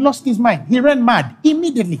husband. He had lost his mind. He ran mad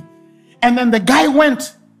immediately. And then the guy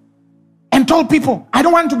went and told people, I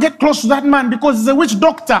don't want to get close to that man because he's a witch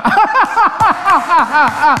doctor. Glory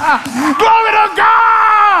to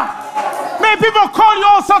God! May people call you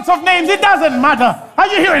all sorts of names. It doesn't matter. Are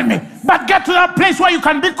you hearing me? But get to that place where you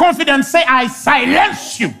can be confident. Say, I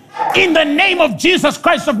silence you in the name of Jesus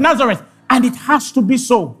Christ of Nazareth. And it has to be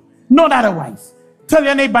so. Not otherwise. Tell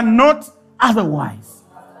your neighbor, not otherwise.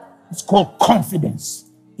 It's called confidence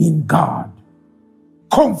in God.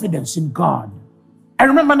 Confidence in God. I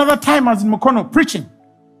remember another time I was in Mukono preaching.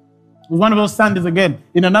 It was one of those Sundays again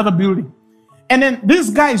in another building. And then these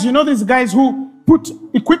guys, these guys who put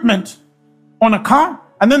equipment on a car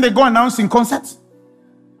and then they go announcing concerts.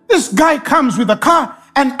 This guy comes with a car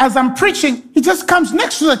and as I'm preaching, he just comes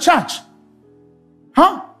next to the church.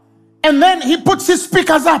 And then he puts his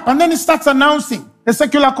speakers up and then he starts announcing a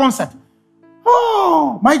secular concert.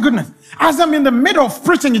 Oh, my goodness. As I'm in the middle of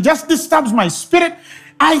preaching, it just disturbs my spirit.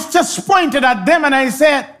 I just pointed at them and I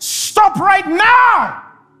said, stop right now.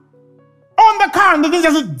 On the car. And the thing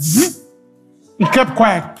just zzz. He kept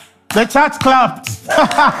quiet. The church clapped.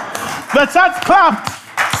 The church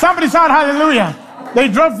clapped. Somebody shout hallelujah. They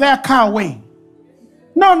drove their car away.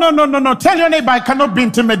 No. Tell your neighbor, I cannot be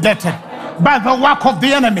intimidated by the work of the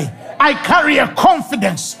enemy. I carry a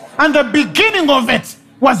confidence. And the beginning of it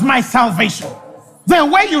was my salvation. The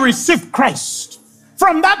way you received Christ.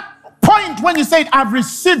 From that point when you said, I've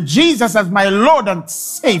received Jesus as my Lord and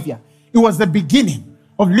Savior, it was the beginning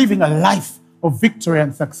of living a life of victory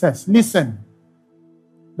and success. Listen,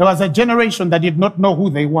 there was a generation that did not know who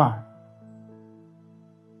they were.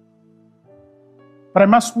 But I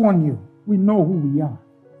must warn you, we know who we are.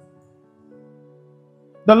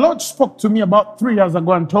 The Lord spoke to me about 3 years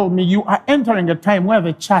ago and told me, you are entering a time where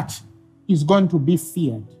the church is going to be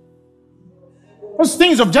feared. Those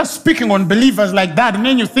things of just speaking on believers like that, and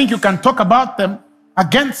then you think you can talk about them,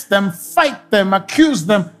 against them, fight them, accuse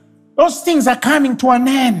them, those things are coming to an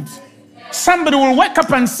end. Somebody will wake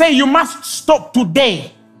up and say, you must stop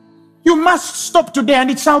today. You must stop today,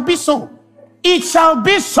 and it shall be so. It shall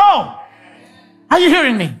be so. Are you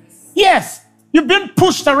hearing me? Yes. You've been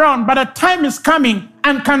pushed around, but a time is coming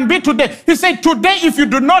and can be today. He said, today, if you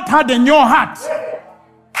do not harden your heart,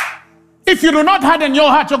 if you do not harden your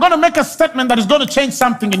heart, you're going to make a statement that is going to change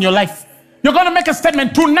something in your life. You're going to make a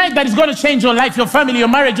statement tonight that is going to change your life, your family, your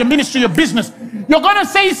marriage, your ministry, your business. You're going to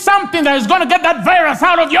say something that is going to get that virus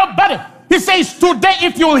out of your body. He says, today,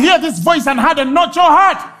 if you will hear this voice and harden not your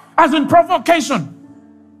heart, as in provocation,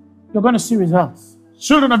 you're going to see results.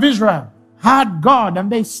 Children of Israel had God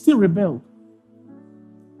and they still rebelled.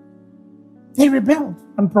 They rebelled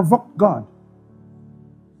and provoked God.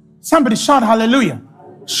 Somebody shout hallelujah.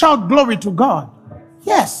 Shout glory to God.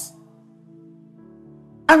 Yes.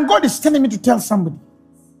 And God is telling me to tell somebody,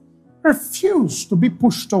 refuse to be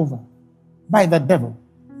pushed over by the devil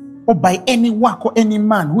or by any work or any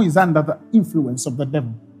man who is under the influence of the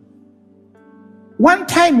devil. One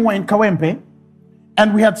time we were in Kawempe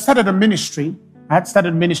and we had started a ministry. I had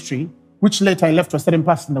started ministry, which later I left to a certain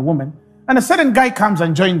pastor and a woman. And a certain guy comes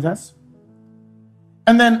and joins us.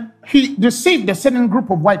 And then he deceived a certain group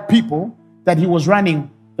of white people that he was running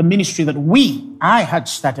the ministry that I had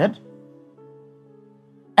started.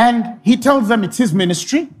 And he tells them it's his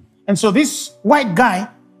ministry. And so this white guy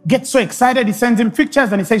gets so excited, he sends him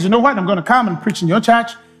pictures and he says, you know what, I'm going to come and preach in your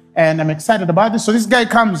church. And I'm excited about this. So this guy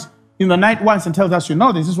comes in the night once and tells us, you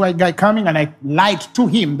know, there's this white guy coming. And I lied to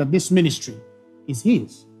him that this ministry is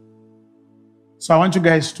his. So I want you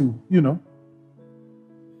guys to,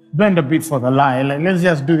 bend a bit for the lie. Like, let's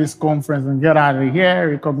just do this conference and get out of here.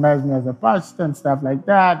 Recognize me as a pastor and stuff like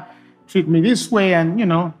that. Treat me this way. And,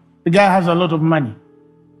 the guy has a lot of money.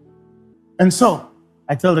 And so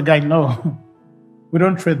I tell the guy, no, we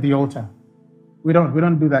don't tread the altar. We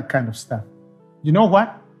don't do that kind of stuff. You know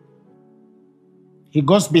what? He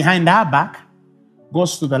goes behind our back,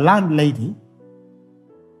 goes to the landlady,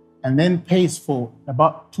 and then pays for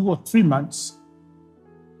about 2 or 3 months.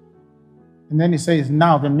 And then he says,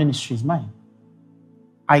 now the ministry is mine.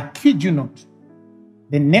 I kid you not.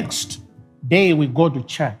 The next day we go to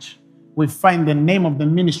church, we find the name of the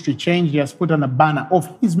ministry changed. He has put on a banner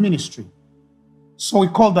of his ministry. So we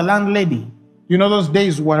call the landlady. You know those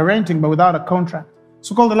days we were renting but without a contract.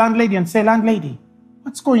 So call the landlady and say, landlady,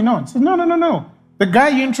 what's going on? She says, no. The guy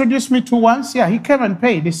you introduced me to once, he came and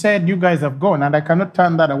paid. He said, you guys have gone and I cannot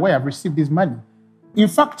turn that away. I've received this money. In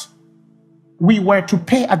fact, we were to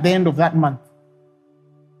pay at the end of that month.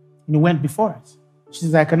 And he went before us. She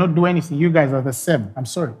says, I cannot do anything. You guys are the same. I'm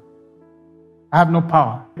sorry. I have no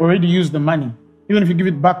power. I already used the money. Even if you give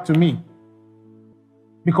it back to me.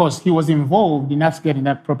 Because he was involved in us getting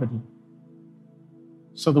that property.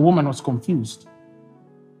 So the woman was confused.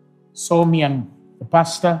 So me and the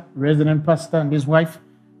pastor, resident pastor, and his wife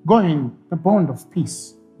go in the bond of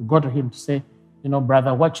peace. We go to him to say,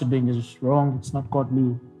 brother, what you're doing is wrong. It's not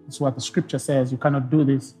godly. It's what the scripture says. You cannot do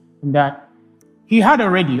this and that. He had a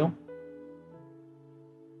radio.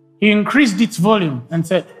 He increased its volume and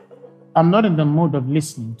said, I'm not in the mood of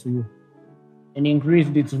listening to you. And he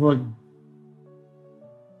increased its volume.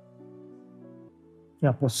 The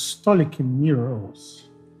apostolic murals.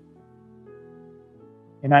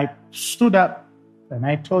 And I stood up and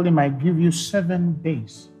I told him, I give you 7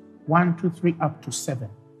 days. 1, 2, 3, up to 7.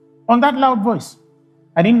 On that loud voice.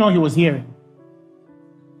 I didn't know he was hearing.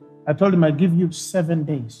 I told him, I give you 7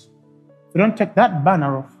 days. If you don't take that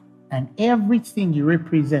banner off and everything you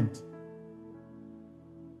represent,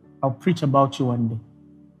 I'll preach about you one day.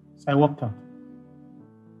 So I walked out.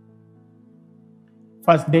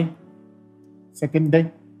 First day, second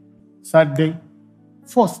day, third day,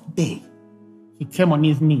 fourth day, he came on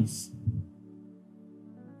his knees.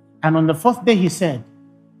 And on the fourth day, he said,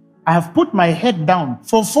 I have put my head down.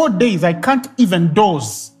 For 4 days, I can't even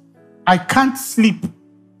doze. I can't sleep.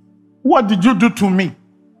 What did you do to me?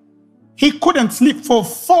 He couldn't sleep for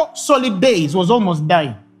 4 solid days. He was almost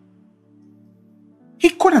dying. He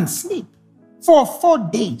couldn't sleep for 4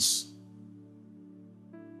 days.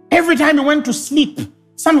 Every time he went to sleep,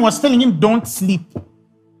 someone was telling him, don't sleep.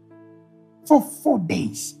 For 4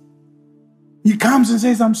 days. He comes and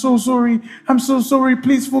says, I'm so sorry. I'm so sorry.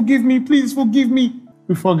 Please forgive me. Please forgive me.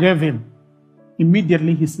 We forgave him.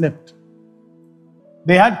 Immediately he slept.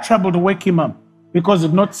 They had trouble to wake him up because he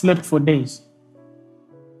had not slept for days.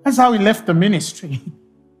 That's how he left the ministry.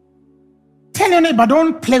 Tell your neighbor,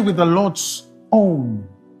 don't play with the Lord's own.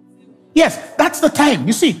 Yes, that's the time.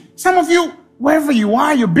 You see, some of you, wherever you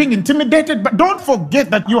are, you're being intimidated, but don't forget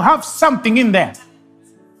that you have something in there.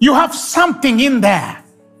 You have something in there.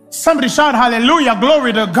 Somebody shout hallelujah,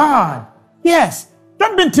 glory to God. Yes.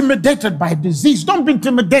 Don't be intimidated by disease. Don't be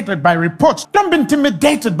intimidated by reports. Don't be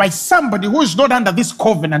intimidated by somebody who is not under this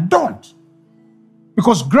covenant. Don't.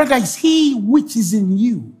 Because greater is he which is in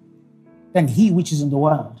you than he which is in the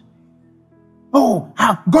world. Oh,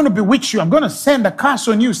 I'm going to bewitch you. I'm going to send a curse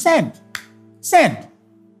on you. Send.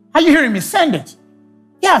 Are you hearing me? Send it.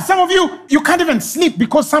 Yeah, some of you can't even sleep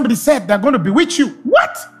because somebody said they're going to bewitch you.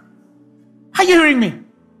 What? Are you hearing me?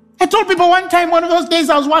 I told people one time, one of those days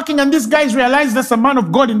I was working and these guys realized there's a man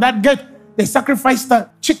of God in that gate. They sacrificed the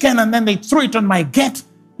chicken and then they threw it on my gate.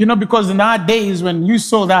 Because in our days when you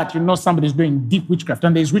saw that, somebody's doing deep witchcraft.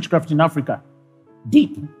 And there's witchcraft in Africa.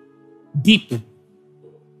 Deep.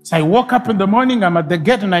 So I woke up in the morning, I'm at the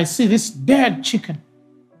gate and I see this dead chicken.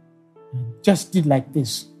 just did like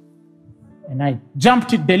this. And I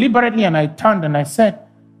jumped it deliberately and I turned and I said,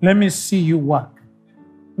 let me see you work.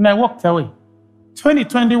 And I walked away.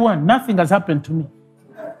 2021, nothing has happened to me.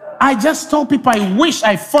 I just told people I wish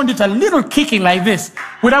I found it a little kicking like this.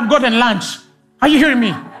 Would have gotten lunch. Are you hearing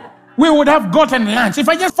me? We would have gotten lunch. If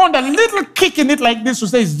I just found a little kick in it like this to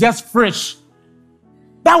say it's just fresh.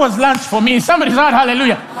 That was lunch for me. Somebody shout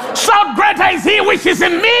hallelujah. Shout, greater is he which is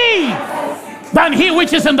in me than he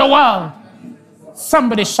which is in the world.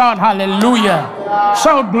 Somebody shout hallelujah.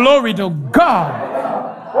 Shout glory to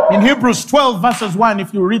God. In Hebrews 12 verses 1,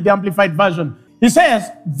 if you read the Amplified Version, it says,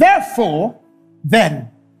 therefore, then,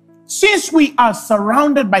 since we are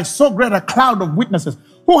surrounded by so great a cloud of witnesses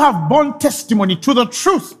who have borne testimony to the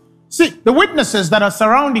truth. See, the witnesses that are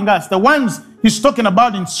surrounding us, the ones he's talking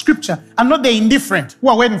about in scripture, are not the indifferent who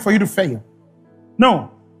are waiting for you to fail.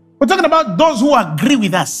 No. We're talking about those who agree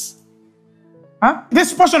with us.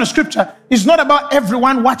 This portion of scripture is not about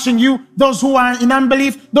everyone watching you, those who are in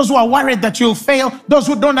unbelief, those who are worried that you'll fail, those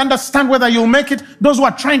who don't understand whether you'll make it, those who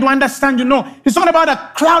are trying to understand you know. He's talking about a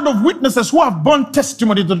cloud of witnesses who have borne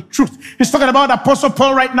testimony to the truth. He's talking about Apostle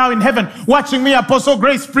Paul right now in heaven, watching me, Apostle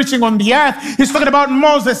Grace, preaching on the earth. He's talking about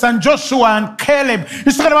Moses and Joshua and Caleb.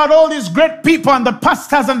 He's talking about all these great people and the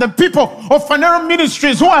pastors and the people of Phaneroo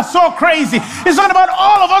Ministries who are so crazy. He's talking about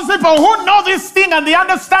all of us people who know this thing and they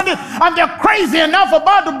understand it and they're crazy enough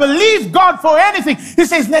about to believe God for anything. He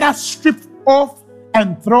says, let us strip off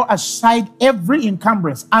and throw aside every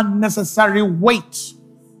encumbrance, unnecessary weight.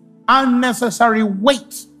 Unnecessary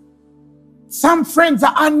weight. Some friends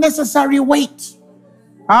are unnecessary weight.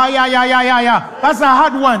 That's a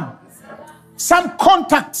hard one. Some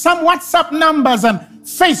contacts, some WhatsApp numbers and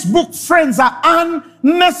Facebook friends are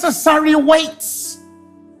unnecessary weights.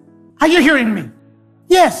 Are you hearing me?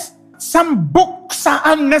 Yes. Some books are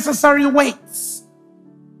unnecessary weights.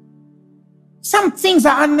 Some things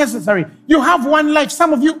are unnecessary. You have one life.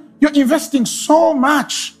 Some of you, you're investing so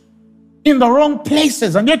much in the wrong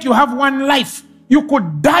places, and yet you have one life. You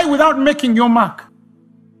could die without making your mark.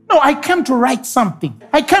 No, I came to write something.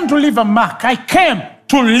 I came to leave a mark. I came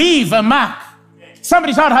to leave a mark.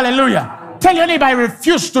 Somebody shout hallelujah. Tell your neighbor, I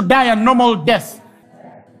refuse to die a normal death.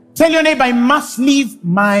 Tell your neighbor, I must leave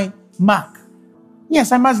my mark.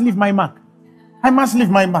 Yes, I must leave my mark. I must leave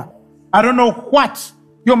my mark. I don't know what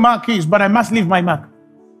your mark is, but I must leave my mark.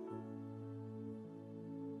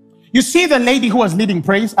 You see the lady who was leading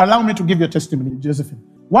praise? Allow me to give you a testimony, Josephine.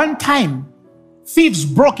 One time, thieves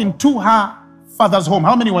broke into her father's home.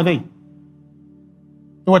 How many were they?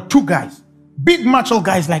 There were two guys. Big macho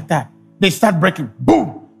guys like that. They start breaking.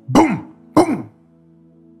 Boom, boom, boom.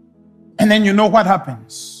 And then you know what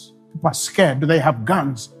happens. People are scared. Do they have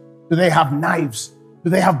guns? Do they have knives? Do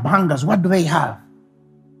they have bangers? What do they have?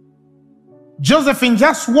 Josephine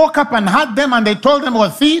just woke up and had them and they told them were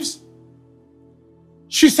thieves.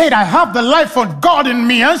 She said, I have the life of God in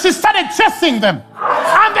me. And she started chasing them.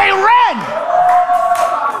 And they ran.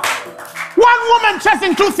 One woman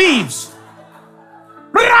chasing two thieves.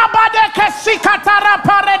 I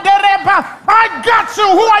got you.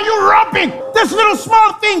 Who are you robbing? This little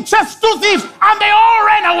small thing chased two thieves and they all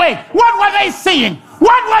ran away. What were they seeing?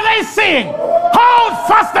 What were they seeing? Hold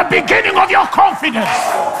fast the beginning of your confidence.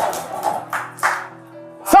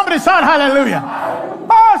 Somebody shout hallelujah.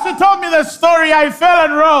 Oh, she told me the story. I fell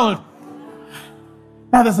and rolled.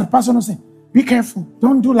 Now there's a person who said, be careful.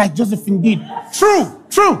 Don't do like Josephine did. True,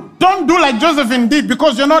 true. Don't do like Josephine did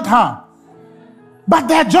because you're not her. But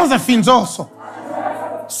there are Josephines also.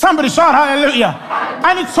 Somebody shout hallelujah.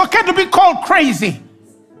 And it's okay to be called crazy.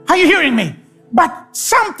 Are you hearing me? But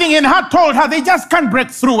something in her told her they just can't break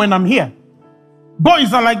through when I'm here.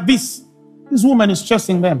 Boys are like this. This woman is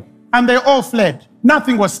chasing them. And they all fled.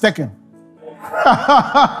 Nothing was taken.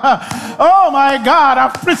 Oh my God,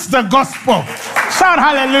 I've preached the gospel. Shout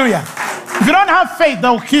hallelujah. If you don't have faith,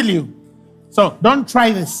 they'll kill you. So don't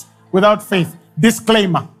try this without faith.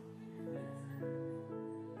 Disclaimer.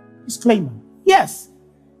 Disclaimer. Yes.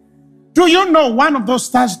 Do you know one of those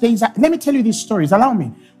Thursdays? Let me tell you these stories. Allow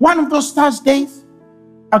me. One of those Thursdays,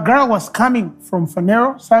 a girl was coming from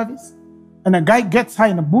Phaneroo service, and a guy gets her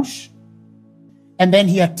in a bush, and then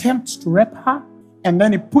he attempts to rape her, and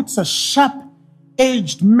then he puts a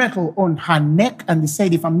sharp-edged metal on her neck, and he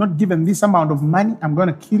said, if I'm not given this amount of money, I'm going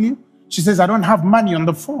to kill you. She says, I don't have money on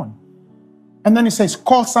the phone. And then he says,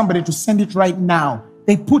 call somebody to send it right now.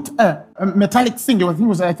 They put a metallic thing, I think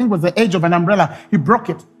it was the edge of an umbrella. He broke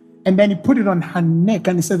it, and then he put it on her neck,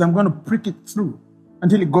 and he says, I'm going to prick it through.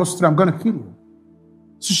 Until it goes through, I'm going to kill you.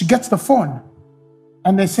 So she gets the phone,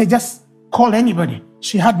 and they say, just call anybody.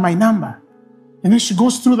 She had my number. And then she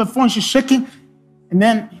goes through the phone, she's shaking, and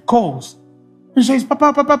then he calls. He says,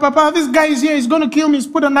 Papa, this guy is here. He's going to kill me. He's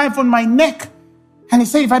put a knife on my neck. And he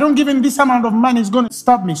said, if I don't give him this amount of money, he's going to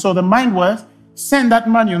stop me. So the mind was, send that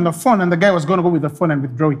money on the phone. And the guy was going to go with the phone and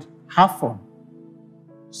withdraw it. Half phone.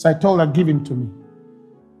 So I told her, give him to me.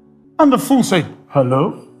 And the fool said,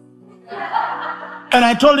 hello? And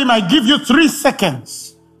I told him, I give you 3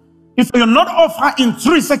 seconds. If you're not off her in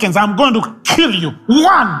 3 seconds, I'm going to kill you.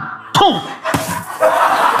 1, 2.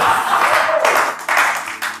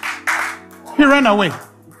 He ran away.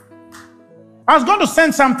 I was going to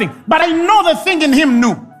send something, but I know the thing in him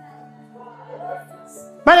knew.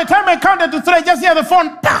 By the time I counted to 3, I just hear the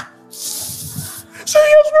phone. Pah! So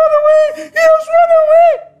he has run away. He has run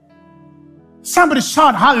away. Somebody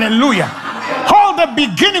shout hallelujah. Hold the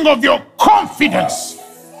beginning of your confidence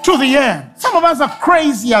to the end. Some of us are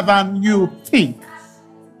crazier than you think.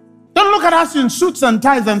 Don't look at us in suits and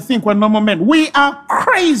ties and think we're normal men. We are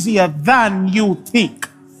crazier than you think.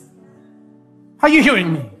 Are you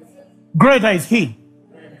hearing me? Greater is he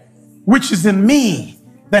which is in me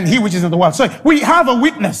than he which is in the world. So we have a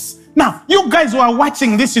witness. Now, you guys who are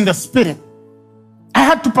watching this in the spirit, I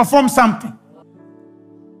had to perform something.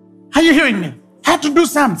 Are you hearing me? I had to do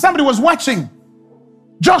something. Somebody was watching.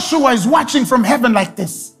 Joshua is watching from heaven like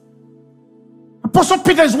this. Apostle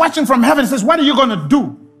Peter is watching from heaven and says, what are you going to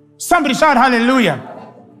do? Somebody shout hallelujah.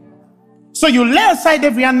 So you lay aside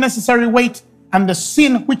every unnecessary weight and the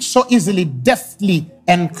sin which so easily, deftly,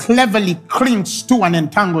 and cleverly clings to and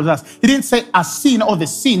entangles us. He didn't say a sin or the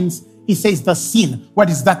sins. He says the sin. What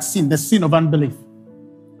is that sin? The sin of unbelief.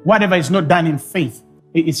 Whatever is not done in faith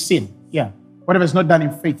is sin. Yeah. Whatever is not done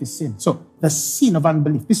in faith is sin. So the sin of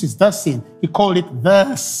unbelief. This is the sin. He called it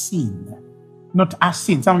the sin. Not a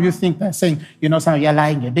sin. Some of you think they're saying, some of you are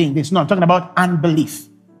lying, you're doing this. No, I'm talking about unbelief.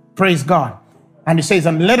 Praise God. And he says,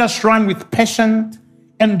 and let us run with patient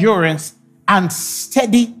endurance and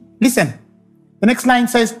steady. Listen, the next line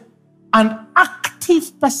says, an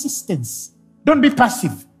active persistence. Don't be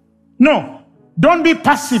passive. No, don't be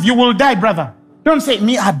passive. You will die, brother. Don't say,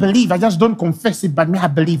 me, I believe. I just don't confess it, but me, I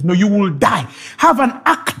believe. No, you will die. Have an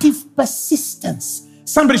active persistence.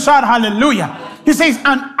 Somebody shout hallelujah. He says,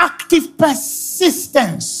 an active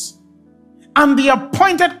persistence. And the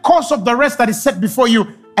appointed course of the rest that is set before you.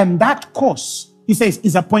 And that course, he says,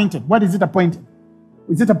 is appointed. What is it appointed?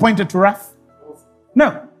 Is it appointed to wrath? No.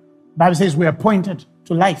 The Bible says we're appointed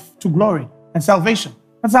to life, to glory, and salvation.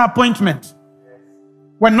 That's our appointment.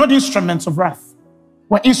 We're not instruments of wrath.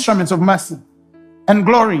 We're instruments of mercy and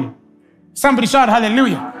glory. Somebody shout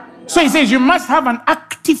hallelujah. So he says you must have an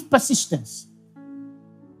active persistence.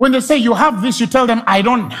 When they say you have this, you tell them, I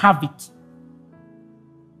don't have it.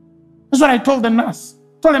 That's what I told the nurse.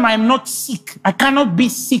 I told them I am not sick. I cannot be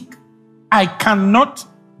sick. I cannot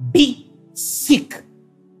be sick.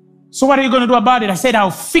 So what are you going to do about it? I said,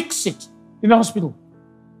 I'll fix it in the hospital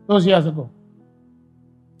those years ago.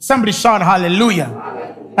 Somebody shout hallelujah.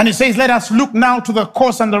 And he says, let us look now to the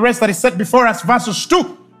course and the rest that is set before us. Verses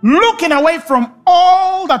 2, looking away from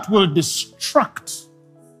all that will distract.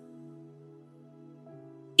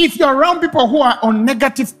 If you're around people who are on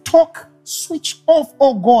negative talk, switch off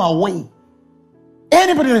or go away.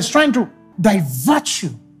 Anybody that's trying to divert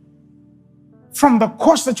you from the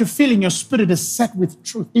course that you feel in your spirit is set with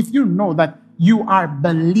truth. If you know that you are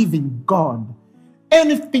believing God,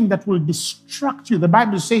 anything that will distract you, the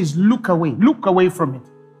Bible says, look away from it.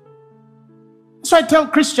 So I tell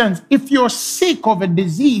Christians, if you're sick of a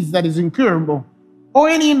disease that is incurable or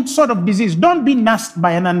any sort of disease, don't be nursed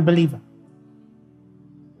by an unbeliever.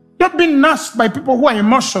 Don't be nursed by people who are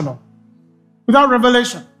emotional without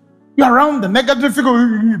revelation. You're around the negative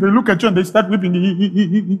figure, they look at you and they start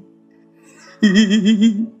weeping.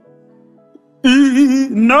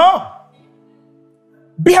 No.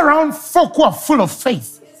 Be around folk who are full of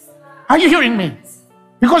faith. Are you hearing me?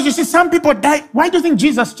 Because you see, some people die. Why do you think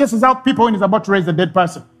Jesus chases out people when he's about to raise a dead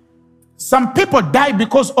person? Some people die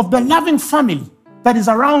because of the loving family that is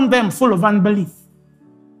around them full of unbelief.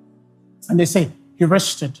 And they say, he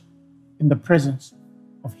rested in the presence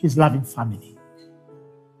of his loving family.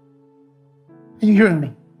 Are you hearing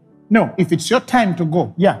me? No, if it's your time to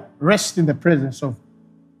go, rest in the presence of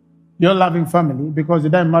your loving family, because it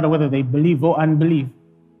doesn't matter whether they believe or unbelieve.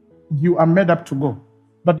 You are made up to go.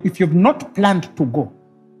 But if you've not planned to go,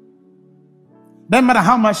 no matter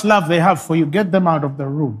how much love they have for you, get them out of the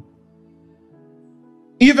room.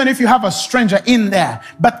 Even if you have a stranger in there,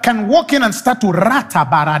 but can walk in and start to rata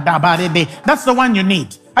barada barede, that's the one you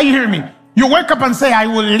need. Are you hearing me? You wake up and say, I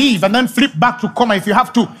will leave, and then flip back to coma if you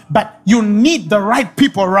have to. But you need the right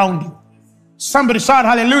people around you. Somebody shout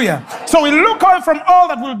hallelujah. So we look away from all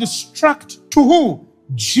that will distract to who?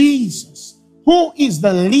 Jesus. who is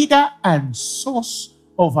the leader and source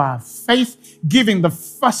of our faith, giving the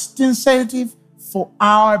first incentive for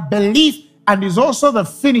our belief, and is also the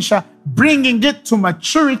finisher, bringing it to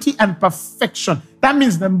maturity and perfection. That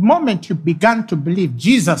means the moment you began to believe,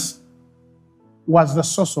 Jesus was the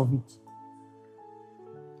source of it.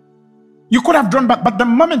 You could have drawn back, but the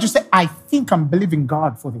moment you say, I think I'm believing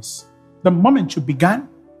God for this, the moment you began,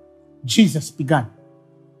 Jesus began.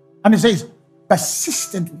 And he says,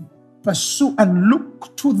 persistently pursue and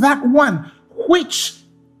look to that one which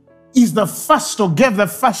is the first, or gave the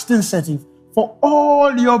first incentive for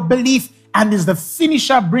all your belief, and is the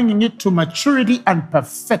finisher, bringing it to maturity and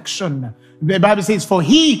perfection. The Bible says, for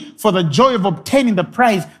he, for the joy of obtaining the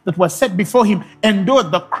prize that was set before him, endured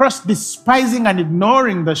the cross, despising and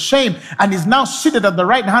ignoring the shame, and is now seated at the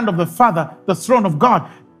right hand of the Father, the throne of God.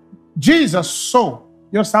 Jesus saw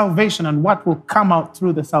your salvation and what will come out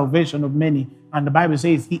through the salvation of many. And the Bible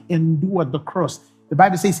says he endured the cross. The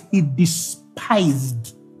Bible says he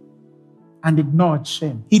despised and ignored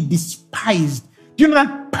shame. He despised. Do you know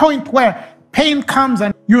that point where pain comes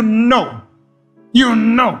and you know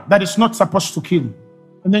that it's not supposed to kill you,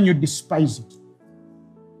 and then you despise it?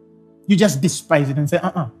 You just despise it and say,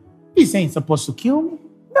 this ain't supposed to kill me.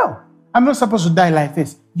 No, I'm not supposed to die like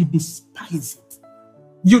this. You despise it.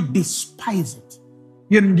 You despise it.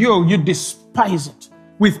 You endure, you despise it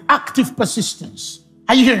with active persistence.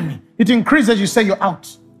 Are you hearing me? It increases. You say, you're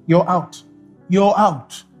out. You're out. You're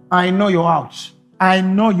out. I know you're out. I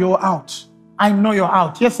know you're out. I know you're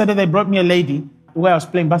out. Yesterday, they brought me a lady where I was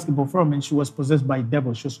playing basketball from, and she was possessed by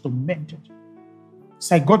devils. She was tormented.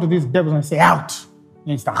 So I go to these devils and I say, out.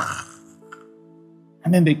 And it's like,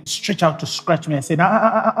 and then they stretch out to scratch me. I said,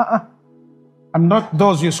 I'm not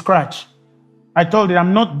those you scratch. I told her,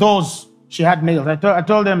 I'm not those. She had nails. I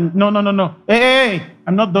told them, no. Hey,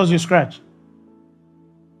 I'm not those you scratch.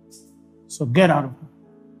 So get out of her.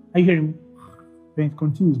 Are you hearing me? Then it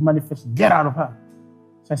continues manifesting. Get out of her.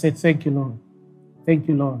 So I said, thank you, Lord. Thank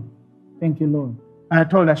you, Lord. Thank you, Lord. And I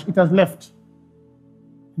told her, it has left.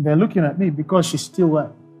 And they're looking at me because she's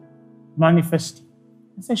still manifesting.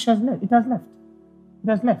 I said, she has left. It has left. It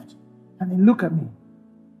has left. And they look at me.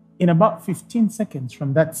 In about 15 seconds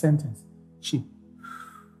from that sentence, she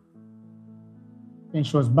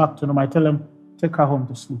was back to normal. I tell them, take her home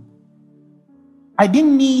to sleep. I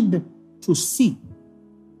didn't need to see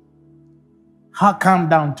her calm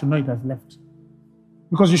down to know it has left.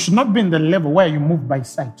 Because you should not be in the level where you move by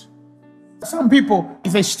sight. Some people,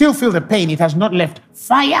 if they still feel the pain, it has not left.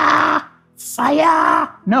 Fire! Fire!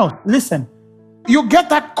 No, listen. You get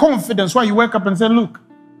that confidence where you wake up and say, look,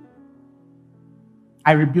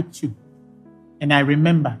 I rebuked you. And I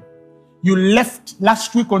remember. You left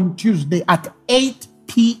last week on Tuesday at 8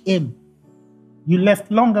 p.m. You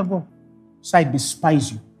left long ago. So I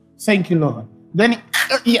despise you. Thank you, Lord. Then,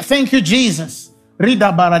 thank you, Jesus.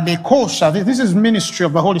 This is ministry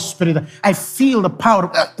of the Holy Spirit. I feel the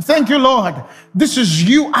power. Thank you, Lord. This is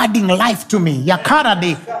you adding life to me.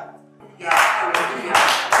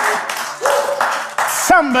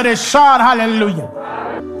 Somebody shout hallelujah.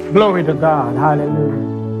 Glory to God.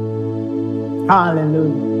 Hallelujah.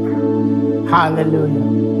 Hallelujah. Hallelujah.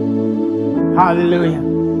 Hallelujah.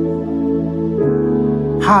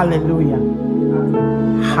 Hallelujah.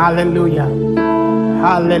 Hallelujah.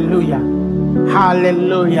 Hallelujah.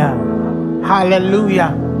 Hallelujah. Hallelujah.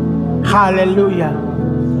 Hallelujah.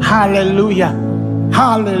 Hallelujah.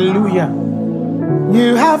 Hallelujah.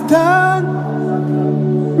 You have done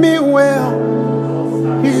me well.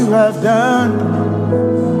 You have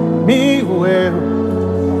done me well.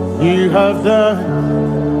 You have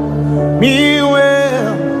done me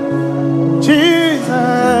well, Jesus.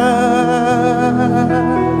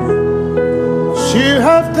 You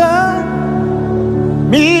have done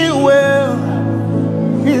me well.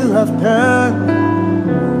 You have done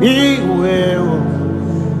me well.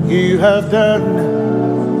 You have done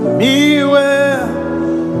me well,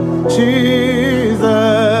 Jesus.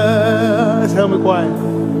 Tell me quiet.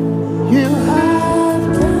 You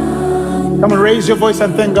have done. Come on, raise your voice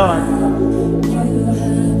and thank God.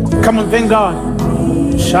 Come on, thank God.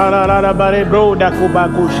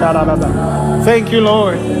 Thank you,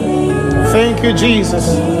 Lord. Thank you, Jesus.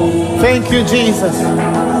 Thank you, Jesus.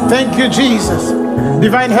 Thank you, Jesus.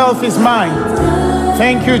 Divine health is mine.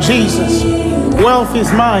 Thank you, Jesus. Wealth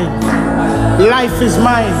is mine. Life is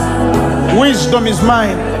mine. Wisdom is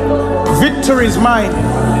mine. Victory is mine.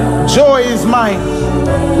 Joy is mine.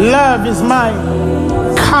 Love is mine.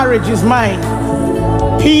 Courage is mine.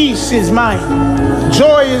 Peace is mine.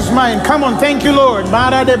 Joy is mine. Come on, thank you, Lord.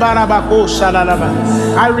 I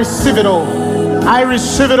receive it all. I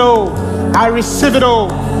receive it all. I receive it all.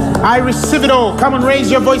 I receive it all. Come and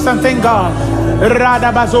raise your voice and thank God.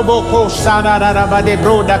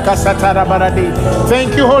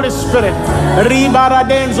 Thank you, Holy Spirit.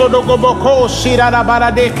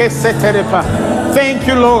 Thank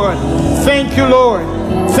you, Lord. Thank you, Lord.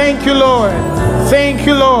 Thank you, Lord. Thank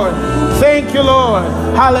you, Lord. Thank you, Lord.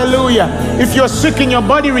 Hallelujah. If you're sick in your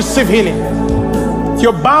body, receive healing. If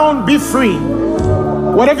you're bound, be free.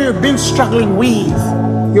 Whatever you've been struggling with,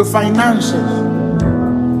 your finances,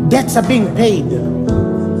 debts are being paid.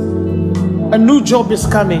 A new job is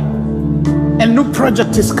coming. A new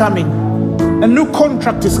project is coming. A new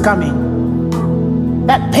contract is coming.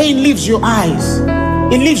 That pain leaves your eyes.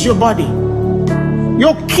 It leaves your body.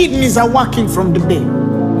 Your kidneys are working from today.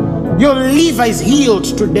 Your liver is healed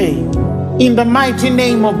today. In the mighty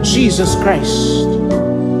name of Jesus Christ.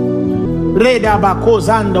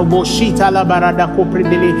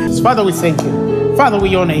 Father, we thank you. Father,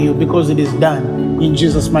 we honor you because it is done in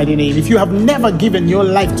Jesus' mighty name. If you have never given your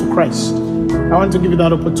life to Christ, I want to give you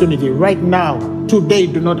that opportunity right now. Today,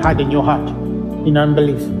 do not harden your heart in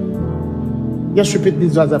unbelief. Just repeat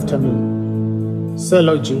these words after me. Say,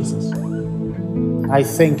 Lord Jesus, I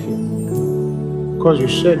thank you because you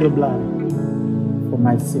shed your blood for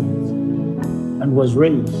my sins and was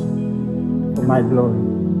raised for my glory.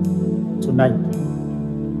 Tonight,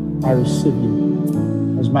 I receive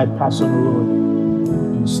you as my personal Lord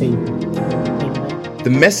and Savior. Amen. The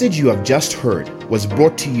message you have just heard was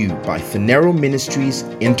brought to you by Phaneroo Ministries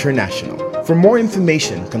International. For more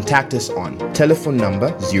information, contact us on telephone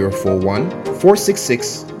number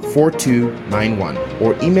 041-466-4291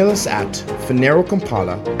 or email us at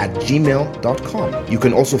phanerokampala@gmail.com. You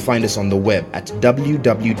can also find us on the web at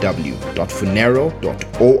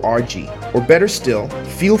www.phaneroo.org. Or better still,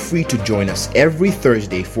 feel free to join us every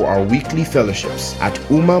Thursday for our weekly fellowships at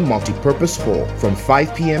Uma Multipurpose Hall from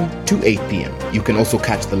 5 p.m. to 8 p.m. You can also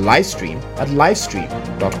catch the live stream at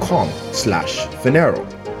livestream.com/Phaneroo.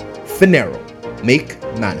 Phaneroo, make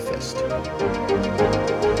manifest.